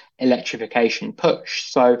this electrification push.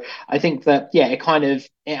 So I think that, yeah, it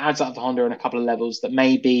adds up for Honda on a couple of levels that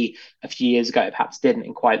maybe a few years ago it perhaps didn't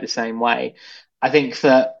in quite the same way. I think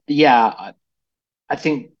that, yeah, I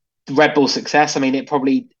think the Red Bull success, I mean, it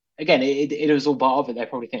probably, again, it was all part of it. They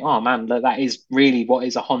probably think, oh man, that is really what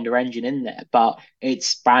is a Honda engine in there, but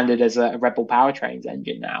it's branded as a Red Bull powertrains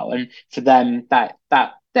engine now. And for them, that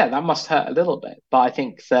must hurt a little bit. But I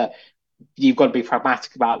think that you've got to be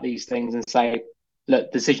pragmatic about these things and say,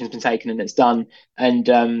 look, the decision's been taken and it's done. And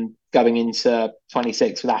going into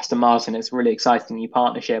 26 with Aston Martin, it's a really exciting new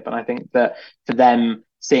partnership. And I think that for them,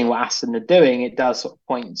 seeing what Aston are doing, it does sort of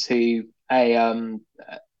point to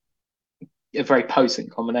a very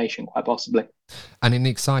potent combination, quite possibly. And an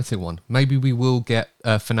exciting one. Maybe we will get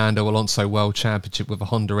Fernando Alonso World Championship with a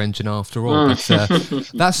Honda engine after all.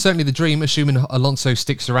 But that's certainly the dream, assuming Alonso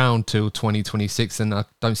sticks around till 2026, and I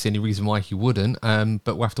don't see any reason why he wouldn't.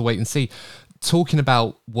 But we'll have to wait and see. Talking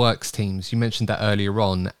about works teams, you mentioned that earlier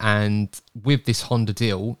on, and with this Honda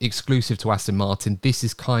deal, exclusive to Aston Martin, this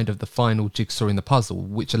is kind of the final jigsaw in the puzzle,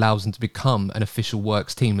 which allows them to become an official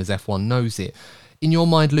works team as F1 knows it. In your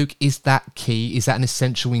mind, Luke, is that key? Is that an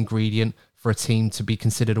essential ingredient for a team to be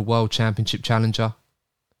considered a world championship challenger?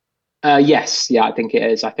 Yes, yeah, I think it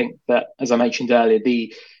is. I think that, as I mentioned earlier,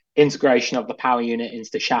 the integration of the power unit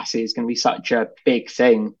into the chassis is going to be such a big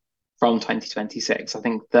thing from 2026. I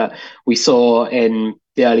think that we saw in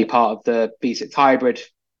the early part of the B6 hybrid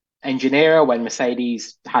engine era, when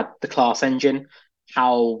Mercedes had the class engine,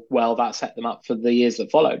 how well that set them up for the years that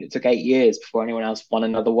followed. It took 8 years before anyone else won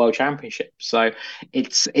another world championship. So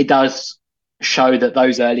it does show that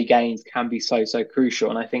those early gains can be so crucial.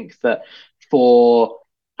 And I think that for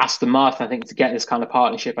Aston Martin, I think to get this kind of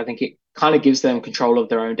partnership, I think it kind of gives them control of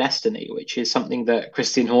their own destiny, which is something that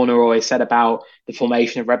Christian Horner always said about the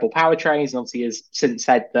formation of Red Bull powertrains, and obviously has since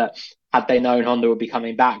said that had they known Honda would be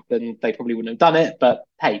coming back, then they probably wouldn't have done it. But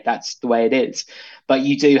hey, that's the way it is. But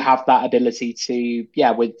you do have that ability to,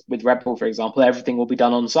 yeah, with Red Bull, for example, everything will be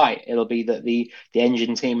done on site. It'll be that the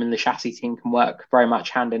engine team and the chassis team can work very much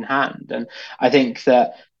hand in hand. And I think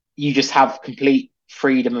that you just have complete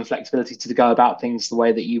freedom and flexibility to go about things the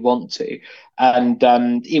way that you want to. And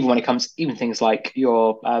even when it comes, even things like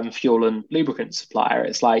your fuel and lubricant supplier,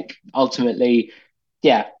 it's like ultimately,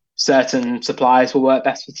 yeah, certain suppliers will work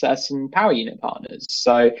best with certain power unit partners.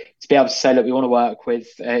 So to be able to say, look, we want to work with,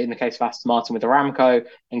 in the case of Aston Martin, with Aramco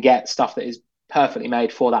and get stuff that is perfectly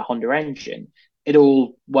made for that Honda engine, it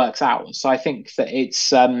all works out. So I think that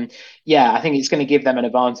it's, yeah, I think it's going to give them an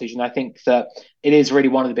advantage. And I think that it is really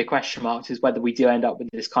one of the big question marks is whether we do end up with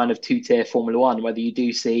this kind of two-tier Formula One, whether you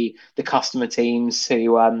do see the customer teams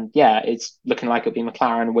who, yeah, it's looking like it'll be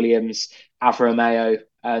McLaren, Williams, Alfa Romeo,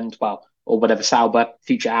 and well, or whatever, Sauber,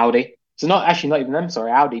 future Audi. So not even them,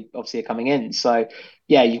 sorry, Audi obviously are coming in. So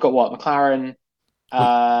yeah, you've got what, McLaren,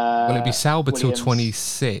 Will it be Sauber till Williams,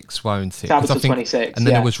 26, won't it? Sauber Because I till think, 26. and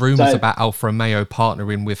then there Yeah. was rumours So about Alfa Romeo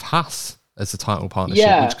partnering with Haas as a title partnership, which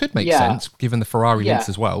yeah, could make yeah, sense given the Ferrari links yeah.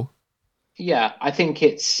 as well. Yeah, I think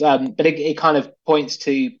it's, but it kind of points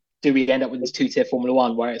to, do we end up with this two-tier Formula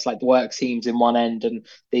One where it's like the work teams in one end and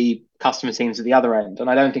the customer teams at the other end? And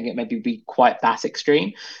I don't think it maybe be quite that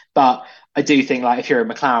extreme, but I do think like if you're a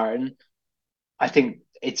McLaren, I think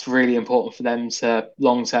it's really important for them to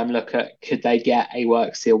long-term look at could they get a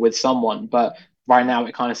work deal with someone, but right now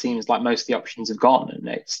it kind of seems like most of the options have gone, and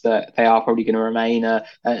it's that they are probably going to remain a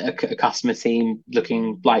customer team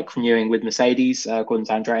looking like renewing with Mercedes, according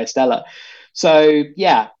to Andrea Stella. So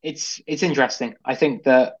yeah, it's interesting. I think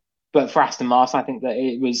that, but for Aston Martin, I think that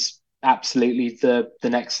it was absolutely the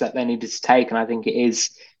next step they needed to take, and I think it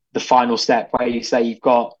is the final step where you say you've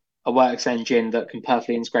got a works engine that can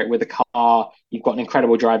perfectly integrate with a car. You've got an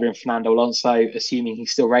incredible driver in Fernando Alonso, assuming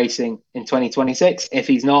he's still racing in 2026. If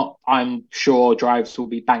he's not, I'm sure drivers will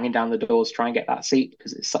be banging down the doors to try and get that seat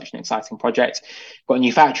because it's such an exciting project. You've got a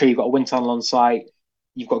new factory, you've got a wind tunnel on site,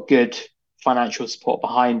 you've got good financial support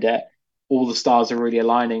behind it. All the stars are really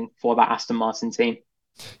aligning for that Aston Martin team.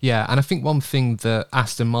 Yeah, and I think one thing that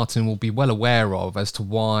Aston Martin will be well aware of as to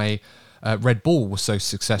why Red Bull was so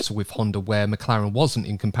successful with Honda where McLaren wasn't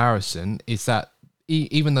in comparison is that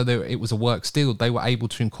even though it was a works deal, they were able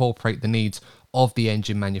to incorporate the needs of the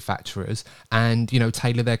engine manufacturers and, you know,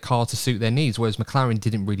 tailor their car to suit their needs, whereas McLaren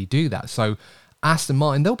didn't really do that. So Aston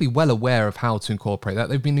Martin, they'll be well aware of how to incorporate that.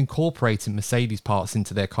 They've been incorporating Mercedes parts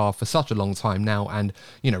into their car for such a long time now. And,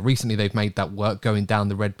 you know, recently they've made that work going down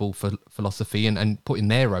the Red Bull philosophy and putting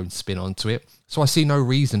their own spin onto it. So I see no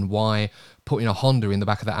reason why putting a Honda in the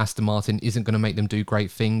back of the Aston Martin isn't going to make them do great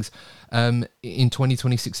things in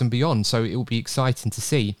 2026 and beyond. So it will be exciting to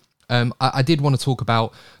see. I did want to talk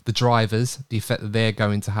about the drivers, the effect that they're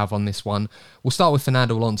going to have on this one. We'll start with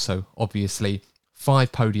Fernando Alonso, obviously.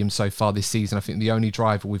 5 podiums so far this season. I think the only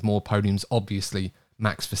driver with more podiums, obviously,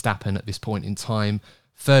 Max Verstappen at this point in time.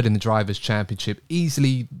 3rd in the Drivers' Championship.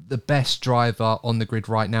 Easily the best driver on the grid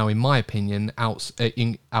right now, in my opinion,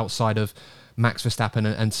 outside of Max Verstappen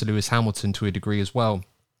and Sir Lewis Hamilton to a degree as well.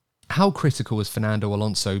 How critical has Fernando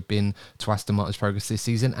Alonso been to Aston Martin's progress this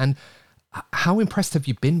season? And how impressed have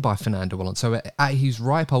you been by Fernando Alonso? At his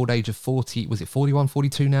ripe old age of 40, was it 41,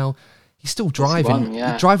 42 now? He's still driving,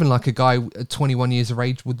 driving like a guy at 21 years of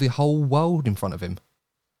age with the whole world in front of him.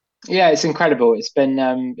 Yeah, it's incredible. It's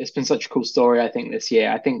been such a cool story, I think, this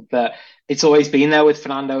year. I think that it's always been there with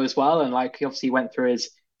Fernando as well. And like he obviously went through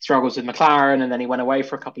his struggles with McLaren and then he went away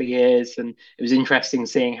for a couple of years. And it was interesting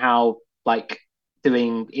seeing how like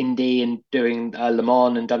doing Indy and doing Le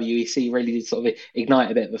Mans and WEC really did sort of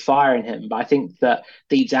ignite a bit of a fire in him. But I think that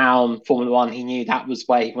deep down, Formula One, he knew that was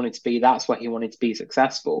where he wanted to be. That's where he wanted to be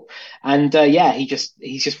successful. And yeah,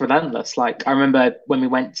 he's just relentless. Like I remember when we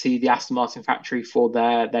went to the Aston Martin factory for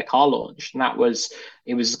their car launch, and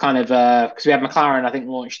it was kind of because we had McLaren, I think,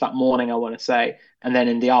 launched that morning, I want to say. And then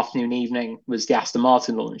in the afternoon, evening was the Aston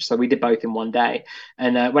Martin launch. So we did both in one day.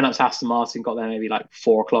 And went up to Aston Martin, got there maybe like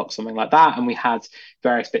 4 o'clock, something like that. And we had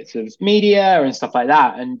various bits of media and stuff like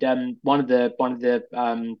that. And one of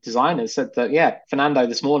the designers said that, yeah, Fernando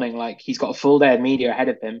this morning, like he's got a full day of media ahead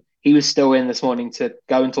of him. He was still in this morning to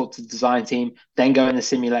go and talk to the design team, then go in the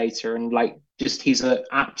simulator and like just he's an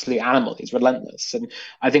absolute animal. He's relentless, and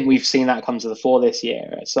I think we've seen that come to the fore this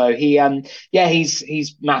year. So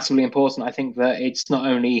he's massively important. I think that it's not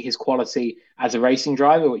only his quality as a racing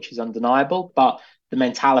driver, which is undeniable, but the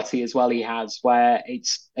mentality as well he has, where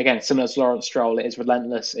it's again similar to Lawrence Stroll. It is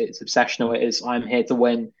relentless. It's obsessional. It is I'm here to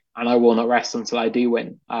win, and I will not rest until I do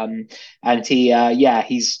win. And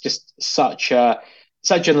he's just such a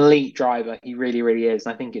such an elite driver. He really, really is.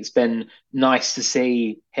 And I think it's been nice to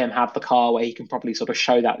see him have the car where he can probably sort of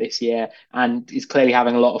show that this year. And he's clearly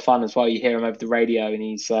having a lot of fun as well. You hear him over the radio, and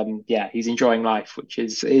he's enjoying life, which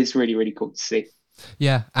is really, really cool to see.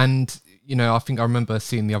 Yeah, and I think I remember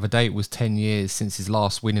seeing the other day it was 10 years since his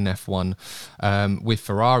last win in F1 with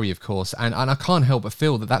Ferrari, of course, and I can't help but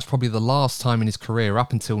feel that that's probably the last time in his career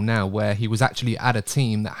up until now where he was actually at a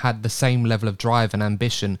team that had the same level of drive and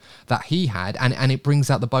ambition that he had, and it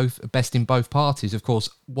brings out the best in both parties. Of course,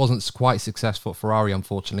 wasn't quite successful at Ferrari,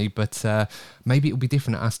 unfortunately, but maybe it'll be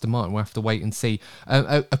different at Aston Martin. We'll have to wait and see.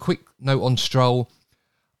 A quick note on Stroll.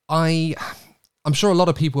 I'm sure a lot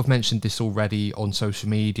of people have mentioned this already on social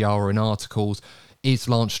media or in articles. Is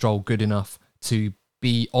Lance Stroll good enough to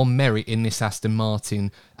be on merit in this Aston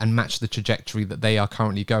Martin and match the trajectory that they are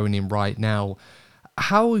currently going in right now?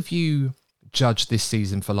 How have you judged this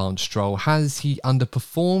season for Lance Stroll? Has he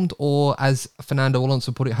underperformed, or as Fernando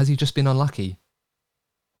Alonso put it, has he just been unlucky?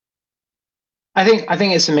 I think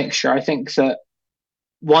it's a mixture. I think that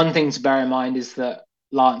one thing to bear in mind is that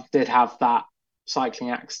Lance did have that cycling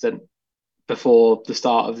accident before the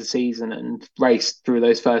start of the season and raced through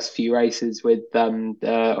those first few races with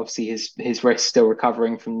obviously his wrist still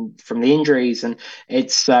recovering from the injuries, and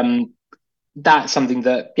it's that's something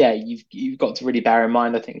that you've got to really bear in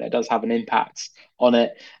mind. I think that does have an impact on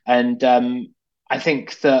it, and I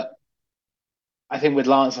think that I think with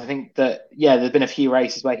Lance, I think that, there's been a few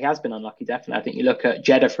races where he has been unlucky, definitely. I think you look at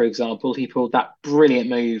Jeddah, for example, he pulled that brilliant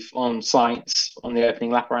move on Sainz on the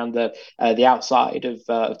opening lap around the outside of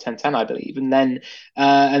 10:10, I believe. And then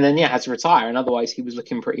had to retire. And otherwise, he was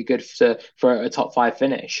looking pretty good for a top five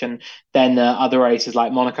finish. And then other races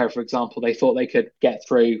like Monaco, for example, they thought they could get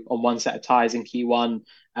through on one set of tyres in Q1.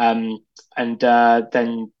 And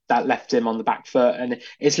then that left him on the back foot. And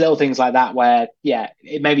it's little things like that where,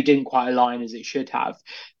 it maybe didn't quite align as it should have.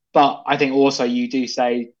 But I think also you do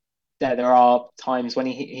say that there are times when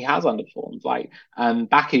he has underperformed, like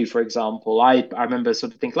Baku, for example. I remember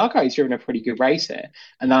sort of thinking, like, oh, he's driven a pretty good race here.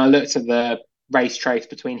 And then I looked at the race trace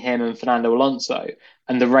between him and Fernando Alonso,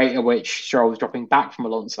 and the rate at which Stroll was dropping back from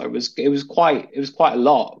Alonso was quite a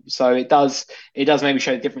lot. So it does maybe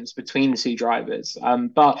show the difference between the two drivers.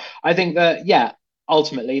 But I think that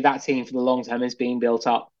ultimately that team for the long term is being built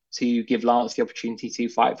up to give Lance the opportunity to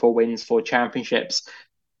fight for wins for championships.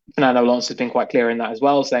 Fernando Alonso has been quite clear in that as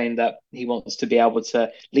well, saying that he wants to be able to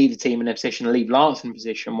lead the team in a position, leave Lance in a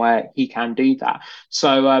position where he can do that.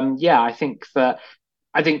 So I think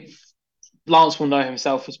Lance will know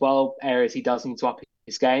himself as well, areas he does need to up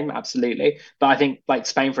his game, absolutely. But I think, like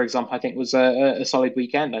Spain, for example, I think was a solid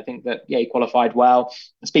weekend. I think that, he qualified well.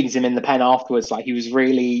 Speaking to him in the pen afterwards, like he was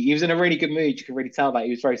in a really good mood. You could really tell that he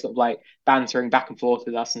was very sort of like bantering back and forth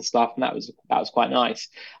with us and stuff. And that was quite nice.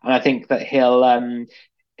 And I think that he'll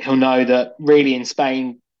know that really in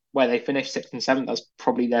Spain, where they finished sixth and seventh, that's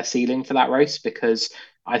probably their ceiling for that race, because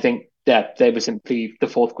I think they were simply the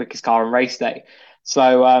fourth quickest car on race day.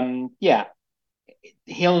 So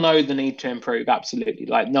he'll know the need to improve, absolutely.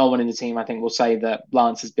 Like, no one in the team, I think, will say that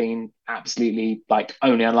Lance has been absolutely like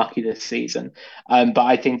only unlucky this season. But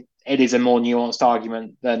I think it is a more nuanced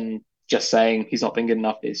argument than just saying he's not been good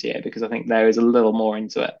enough this year, because I think there is a little more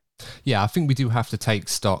into it. Yeah, I think we do have to take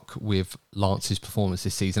stock with Lance's performance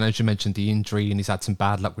this season. As you mentioned, the injury, and he's had some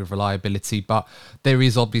bad luck with reliability, but there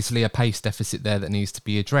is obviously a pace deficit there that needs to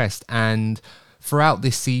be addressed. And throughout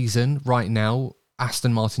this season, right now,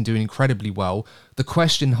 Aston Martin doing incredibly well. The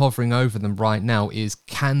question hovering over them right now is,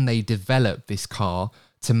 can they develop this car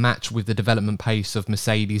to match with the development pace of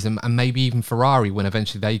Mercedes and maybe even Ferrari when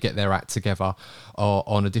eventually they get their act together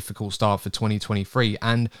on a difficult start for 2023?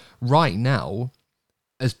 And right now,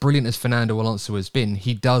 as brilliant as Fernando Alonso has been,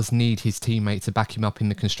 he does need his teammate to back him up in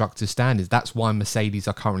the constructors' standards. That's why Mercedes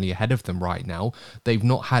are currently ahead of them right now. They've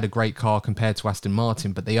not had a great car compared to Aston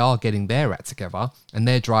Martin, but they are getting their act together, and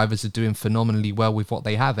their drivers are doing phenomenally well with what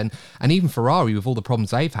they have. And even Ferrari, with all the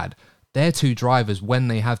problems they've had, their two drivers, when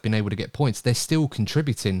they have been able to get points, they're still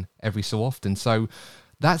contributing every so often. So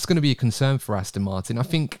that's going to be a concern for Aston Martin. I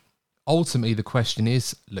think ultimately the question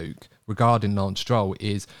is, Luke, regarding Lance Stroll,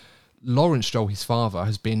 is Lawrence Stroll, his father,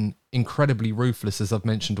 has been incredibly ruthless, as I've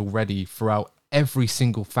mentioned already, throughout every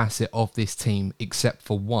single facet of this team except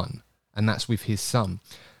for one, and that's with his son.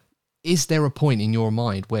 Is there a point in your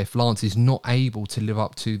mind where if Lance is not able to live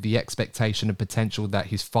up to the expectation and potential that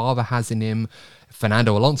his father has in him,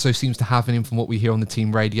 Fernando Alonso seems to have in him from what we hear on the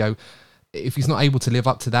team radio, if he's not able to live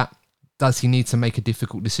up to that, does he need to make a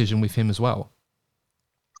difficult decision with him as well?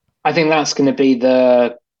 I think that's going to be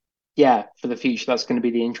for the future, that's going to be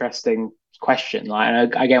the interesting question.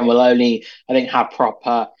 Like, again, we'll only, I think, have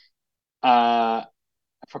proper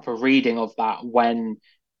proper reading of that when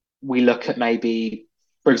we look at maybe,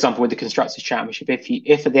 for example, with the Constructors' Championship,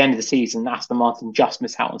 if at the end of the season Aston Martin just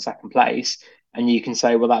miss out on second place, and you can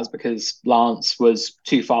say, well, that's because Lance was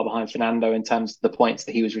too far behind Fernando in terms of the points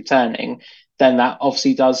that he was returning, then that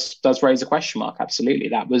obviously does raise a question mark. Absolutely,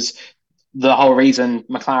 that was the whole reason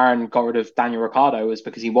McLaren got rid of Daniel Ricciardo, was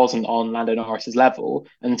because he wasn't on Lando Norris's level,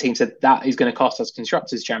 and the team said that is going to cost us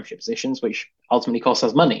Constructors' Championship positions, which ultimately costs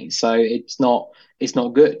us money. So it's not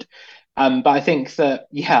good. But I think that,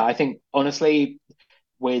 yeah, I think honestly,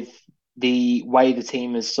 with the way the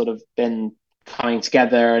team has sort of been coming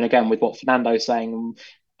together, and again with what Fernando's saying,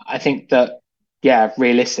 I think that, yeah,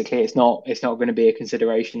 realistically, it's not going to be a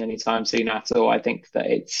consideration anytime soon at all. I think that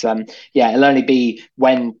it's it'll only be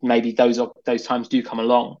when maybe those times do come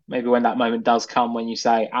along. Maybe when that moment does come, when you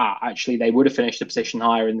say, actually, they would have finished a position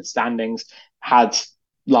higher in the standings had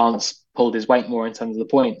Lance pulled his weight more in terms of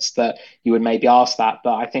the points, that you would maybe ask that.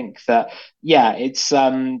 But I think that, yeah, it's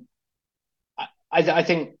I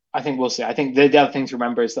think we'll see. I think the other thing to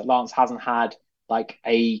remember is that Lance hasn't had like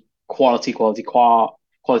a quality car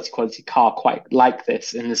quite like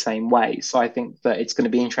this in the same way. So I think that it's going to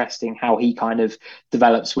be interesting how he kind of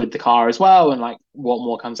develops with the car as well, and like what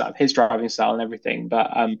more comes out of his driving style and everything.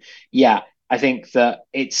 But yeah, I think that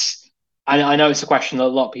I know it's a question that a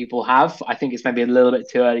lot of people have. I think it's maybe a little bit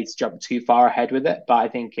too early to jump too far ahead with it, but I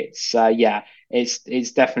think it's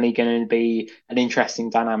it's definitely going to be an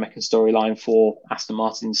interesting dynamic and storyline for Aston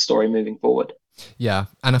Martin's story moving forward. Yeah,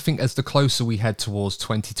 and I think as the closer we head towards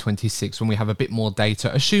 2026, when we have a bit more data,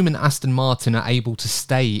 assuming Aston Martin are able to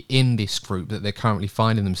stay in this group that they're currently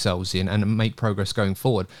finding themselves in and make progress going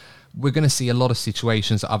forward, we're going to see a lot of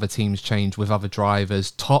situations that other teams change with other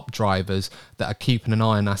drivers, top drivers that are keeping an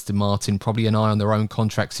eye on Aston Martin, probably an eye on their own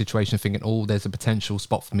contract situation, thinking, oh, there's a potential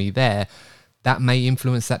spot for me there. That may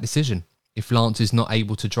influence that decision. If Lance is not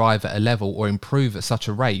able to drive at a level or improve at such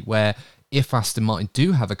a rate where, if Aston Martin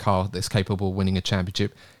do have a car that's capable of winning a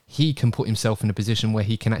championship, he can put himself in a position where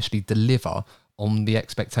he can actually deliver on the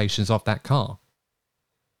expectations of that car.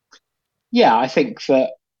 Yeah, I think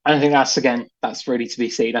that's really to be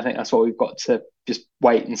seen. I think that's what we've got to just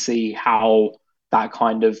wait and see how that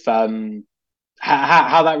kind of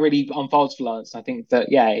how that really unfolds for Lance. I think that,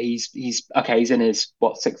 yeah, he's okay. He's in his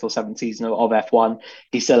sixth or seventh season of F1.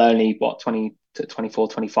 He's still only 20 to 24,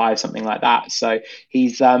 25, something like that. So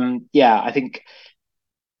he's I think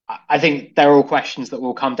there are all questions that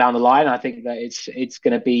will come down the line. I think that it's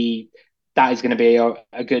going to be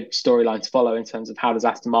a good storyline to follow in terms of how does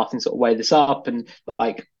Aston Martin sort of weigh this up, and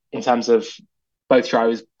like in terms of both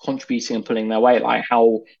drivers contributing and pulling their weight, like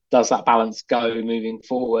how does that balance go moving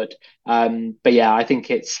forward? But yeah, I think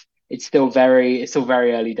it's still very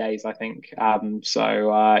early days, I think. It's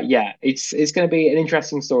going to be an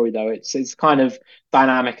interesting story though. It's kind of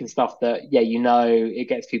dynamic and stuff that, yeah, it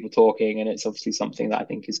gets people talking, and it's obviously something that I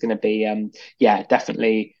think is going to be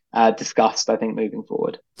definitely discussed, I think, moving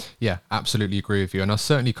forward. Yeah, absolutely agree with you, and I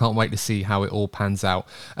certainly can't wait to see how it all pans out.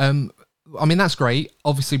 I mean, that's great.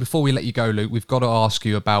 Obviously, before we let you go, Luke, we've got to ask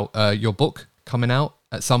you about your book coming out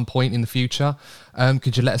at some point in the future.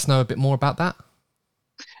 Could you let us know a bit more about that?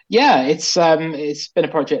 Yeah, it's been a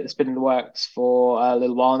project that's been in the works for a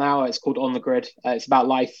little while now. It's called On the Grid. It's about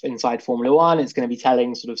life inside Formula One. It's going to be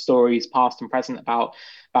telling sort of stories past and present about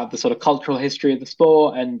the sort of cultural history of the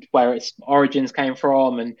sport and where its origins came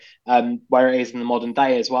from, and where it is in the modern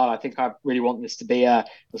day as well. I think I really want this to be a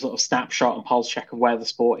sort of snapshot and pulse check of where the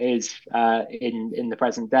sport is in the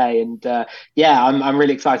present day. And I'm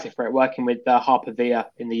really excited for it. Working with Harper Via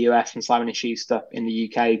in the US and Simon & Schuster in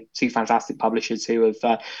the UK, two fantastic publishers who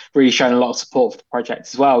have really shown a lot of support for the project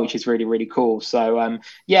as well, which is really, really cool. So I'm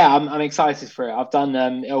excited for it. I've done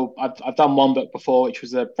I've done one book before, which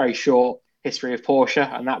was a very short history of Porsche,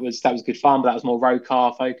 and that was good fun, but that was more road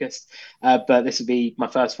car focused. But this would be my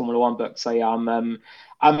first Formula One book, so yeah,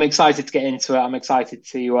 I'm excited to get into it. I'm excited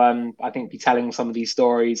to I think be telling some of these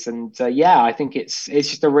stories, and I think it's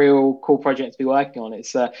just a real cool project to be working on.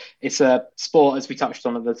 It's a sport, as we touched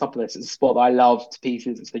on at the top of this. It's a sport that I love to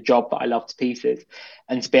pieces. It's a job that I love to pieces,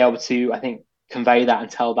 and to be able to, I think, convey that and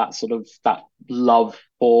tell that sort of that love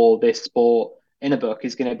for this sport in a book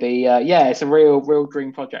is going to be it's a real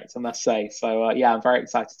dream project, I must say. So I'm very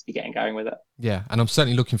excited to be getting going with it. Yeah, and I'm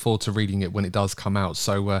certainly looking forward to reading it when it does come out.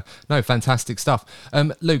 So fantastic stuff.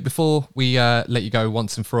 Luke, before we let you go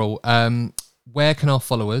once and for all, where can our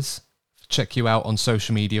followers check you out on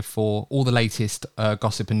social media for all the latest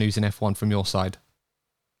gossip and news in F1 from your side?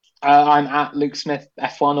 I'm at Luke Smith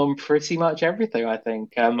F1 on pretty much everything, I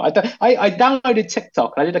think. I downloaded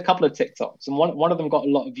TikTok. I did a couple of TikToks, and one of them got a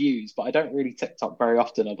lot of views, but I don't really TikTok very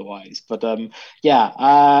often otherwise. But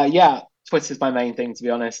yeah. Twitter's my main thing, to be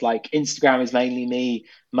honest. Like Instagram is mainly me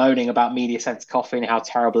moaning about Media Center Coffee and how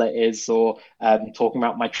terrible it is, or talking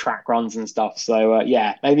about my track runs and stuff. So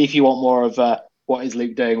yeah, maybe if you want more of what is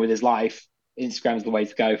Luke doing with his life, Instagram's the way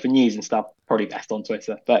to go for news and stuff. Probably best on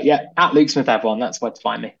Twitter. But yeah, at Luke Smith F1, that's where to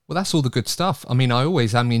find me. Well, that's all the good stuff. I mean, I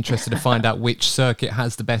always am interested to find out which circuit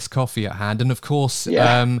has the best coffee at hand. And of course,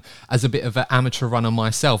 as a bit of an amateur runner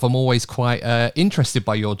myself, I'm always quite interested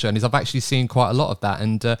by your journeys. I've actually seen quite a lot of that.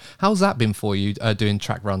 And how's that been for you doing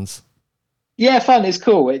track runs? Yeah, fun. It's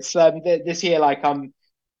cool. It's this year, like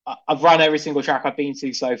I've run every single track I've been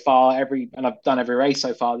to so far, and I've done every race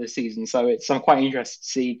so far this season. So I'm quite interested to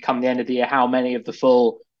see come the end of the year how many of the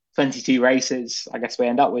full 22 races, I guess we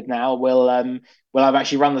end up with now, will I've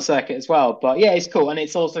actually run the circuit as well. But yeah, it's cool, and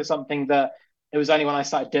it's also something that it was only when I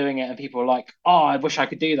started doing it and people were like, "Oh, I wish I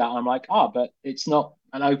could do that." And I'm like, "Oh, but it's not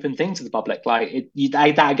an open thing to the public." Like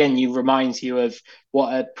that again, you reminds you of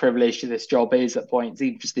what a privilege this job is at points.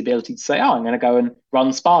 Even just the ability to say, "Oh, I'm going to go and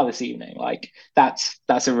run Spa this evening." Like that's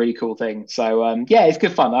a really cool thing. So yeah, it's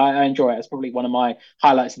good fun. I enjoy it. It's probably one of my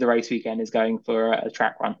highlights of the race weekend is going for a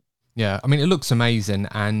track run. Yeah, I mean, it looks amazing,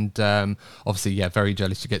 and obviously, yeah, very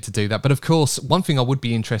jealous you get to do that. But of course, one thing I would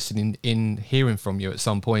be interested in hearing from you at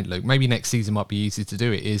some point, Luke, maybe next season might be easy to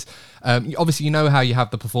do it, is obviously, you know how you have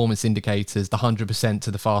the performance indicators, the 100%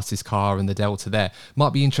 to the fastest car and the delta there.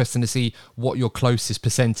 Might be interesting to see what your closest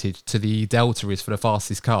percentage to the delta is for the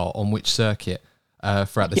fastest car on which circuit.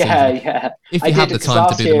 Throughout the season. Yeah. If you have the time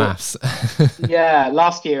to do the maths. Yeah,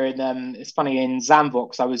 last year it's funny in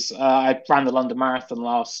Zandvoort, because I ran the London Marathon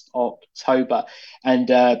last October, and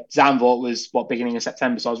Zandvoort was beginning of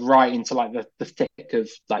September, so I was right into like the thick of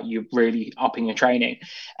like you really upping your training.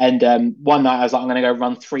 And one night I was like, I'm going to go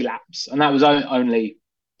run 3 laps, and that was only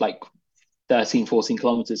like 13, 14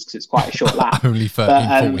 kilometers because it's quite a short lap. Only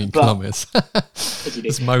 13, 14 kilometers.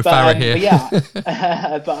 It's Mo Farah here.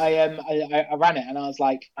 But I ran it, and I was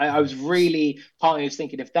like, I was really, part of me was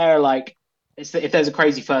thinking, if there's a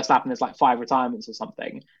crazy first lap and there's like 5 retirements or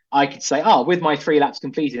something, I could say, with my 3 laps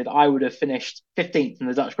completed, I would have finished 15th in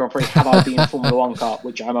the Dutch Grand Prix had I been in a Formula One car,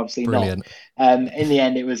 which I'm obviously Brilliant. not. In the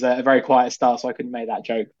end, it was a very quiet start, so I couldn't make that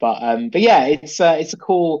joke. But yeah, it's a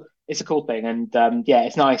cool thing, and yeah,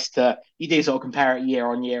 it's nice you do sort of compare it year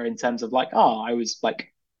on year in terms of like, I was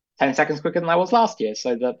like 10 seconds quicker than I was last year,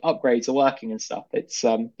 so the upgrades are working and stuff. It's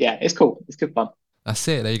it's cool. It's good fun. That's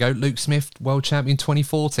it. There you go. Luke Smith, world champion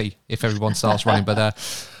 2040, if everyone starts running. But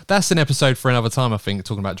that's an episode for another time, I think,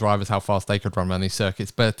 talking about drivers, how fast they could run around these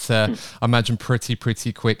circuits. But I imagine pretty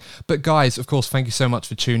quick. But guys, of course, thank you so much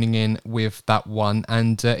for tuning in with that one.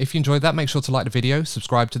 And if you enjoyed that, make sure to like the video,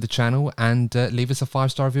 subscribe to the channel, and leave us a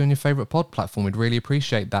 5-star review on your favourite pod platform. We'd really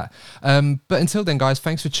appreciate that. But until then, guys,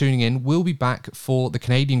 thanks for tuning in. We'll be back for the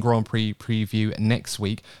Canadian Grand Prix preview next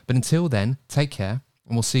week. But until then, take care.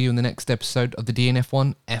 And we'll see you in the next episode of the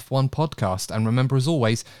DNF1 F1 podcast. And remember, as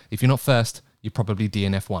always, if you're not first, you're probably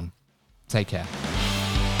DNF1. Take care.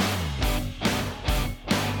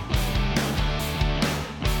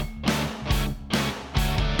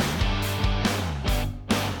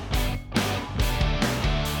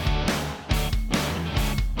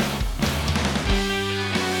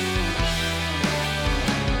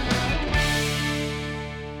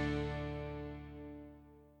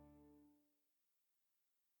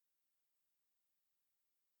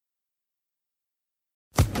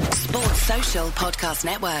 Sports Social Podcast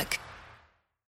Network.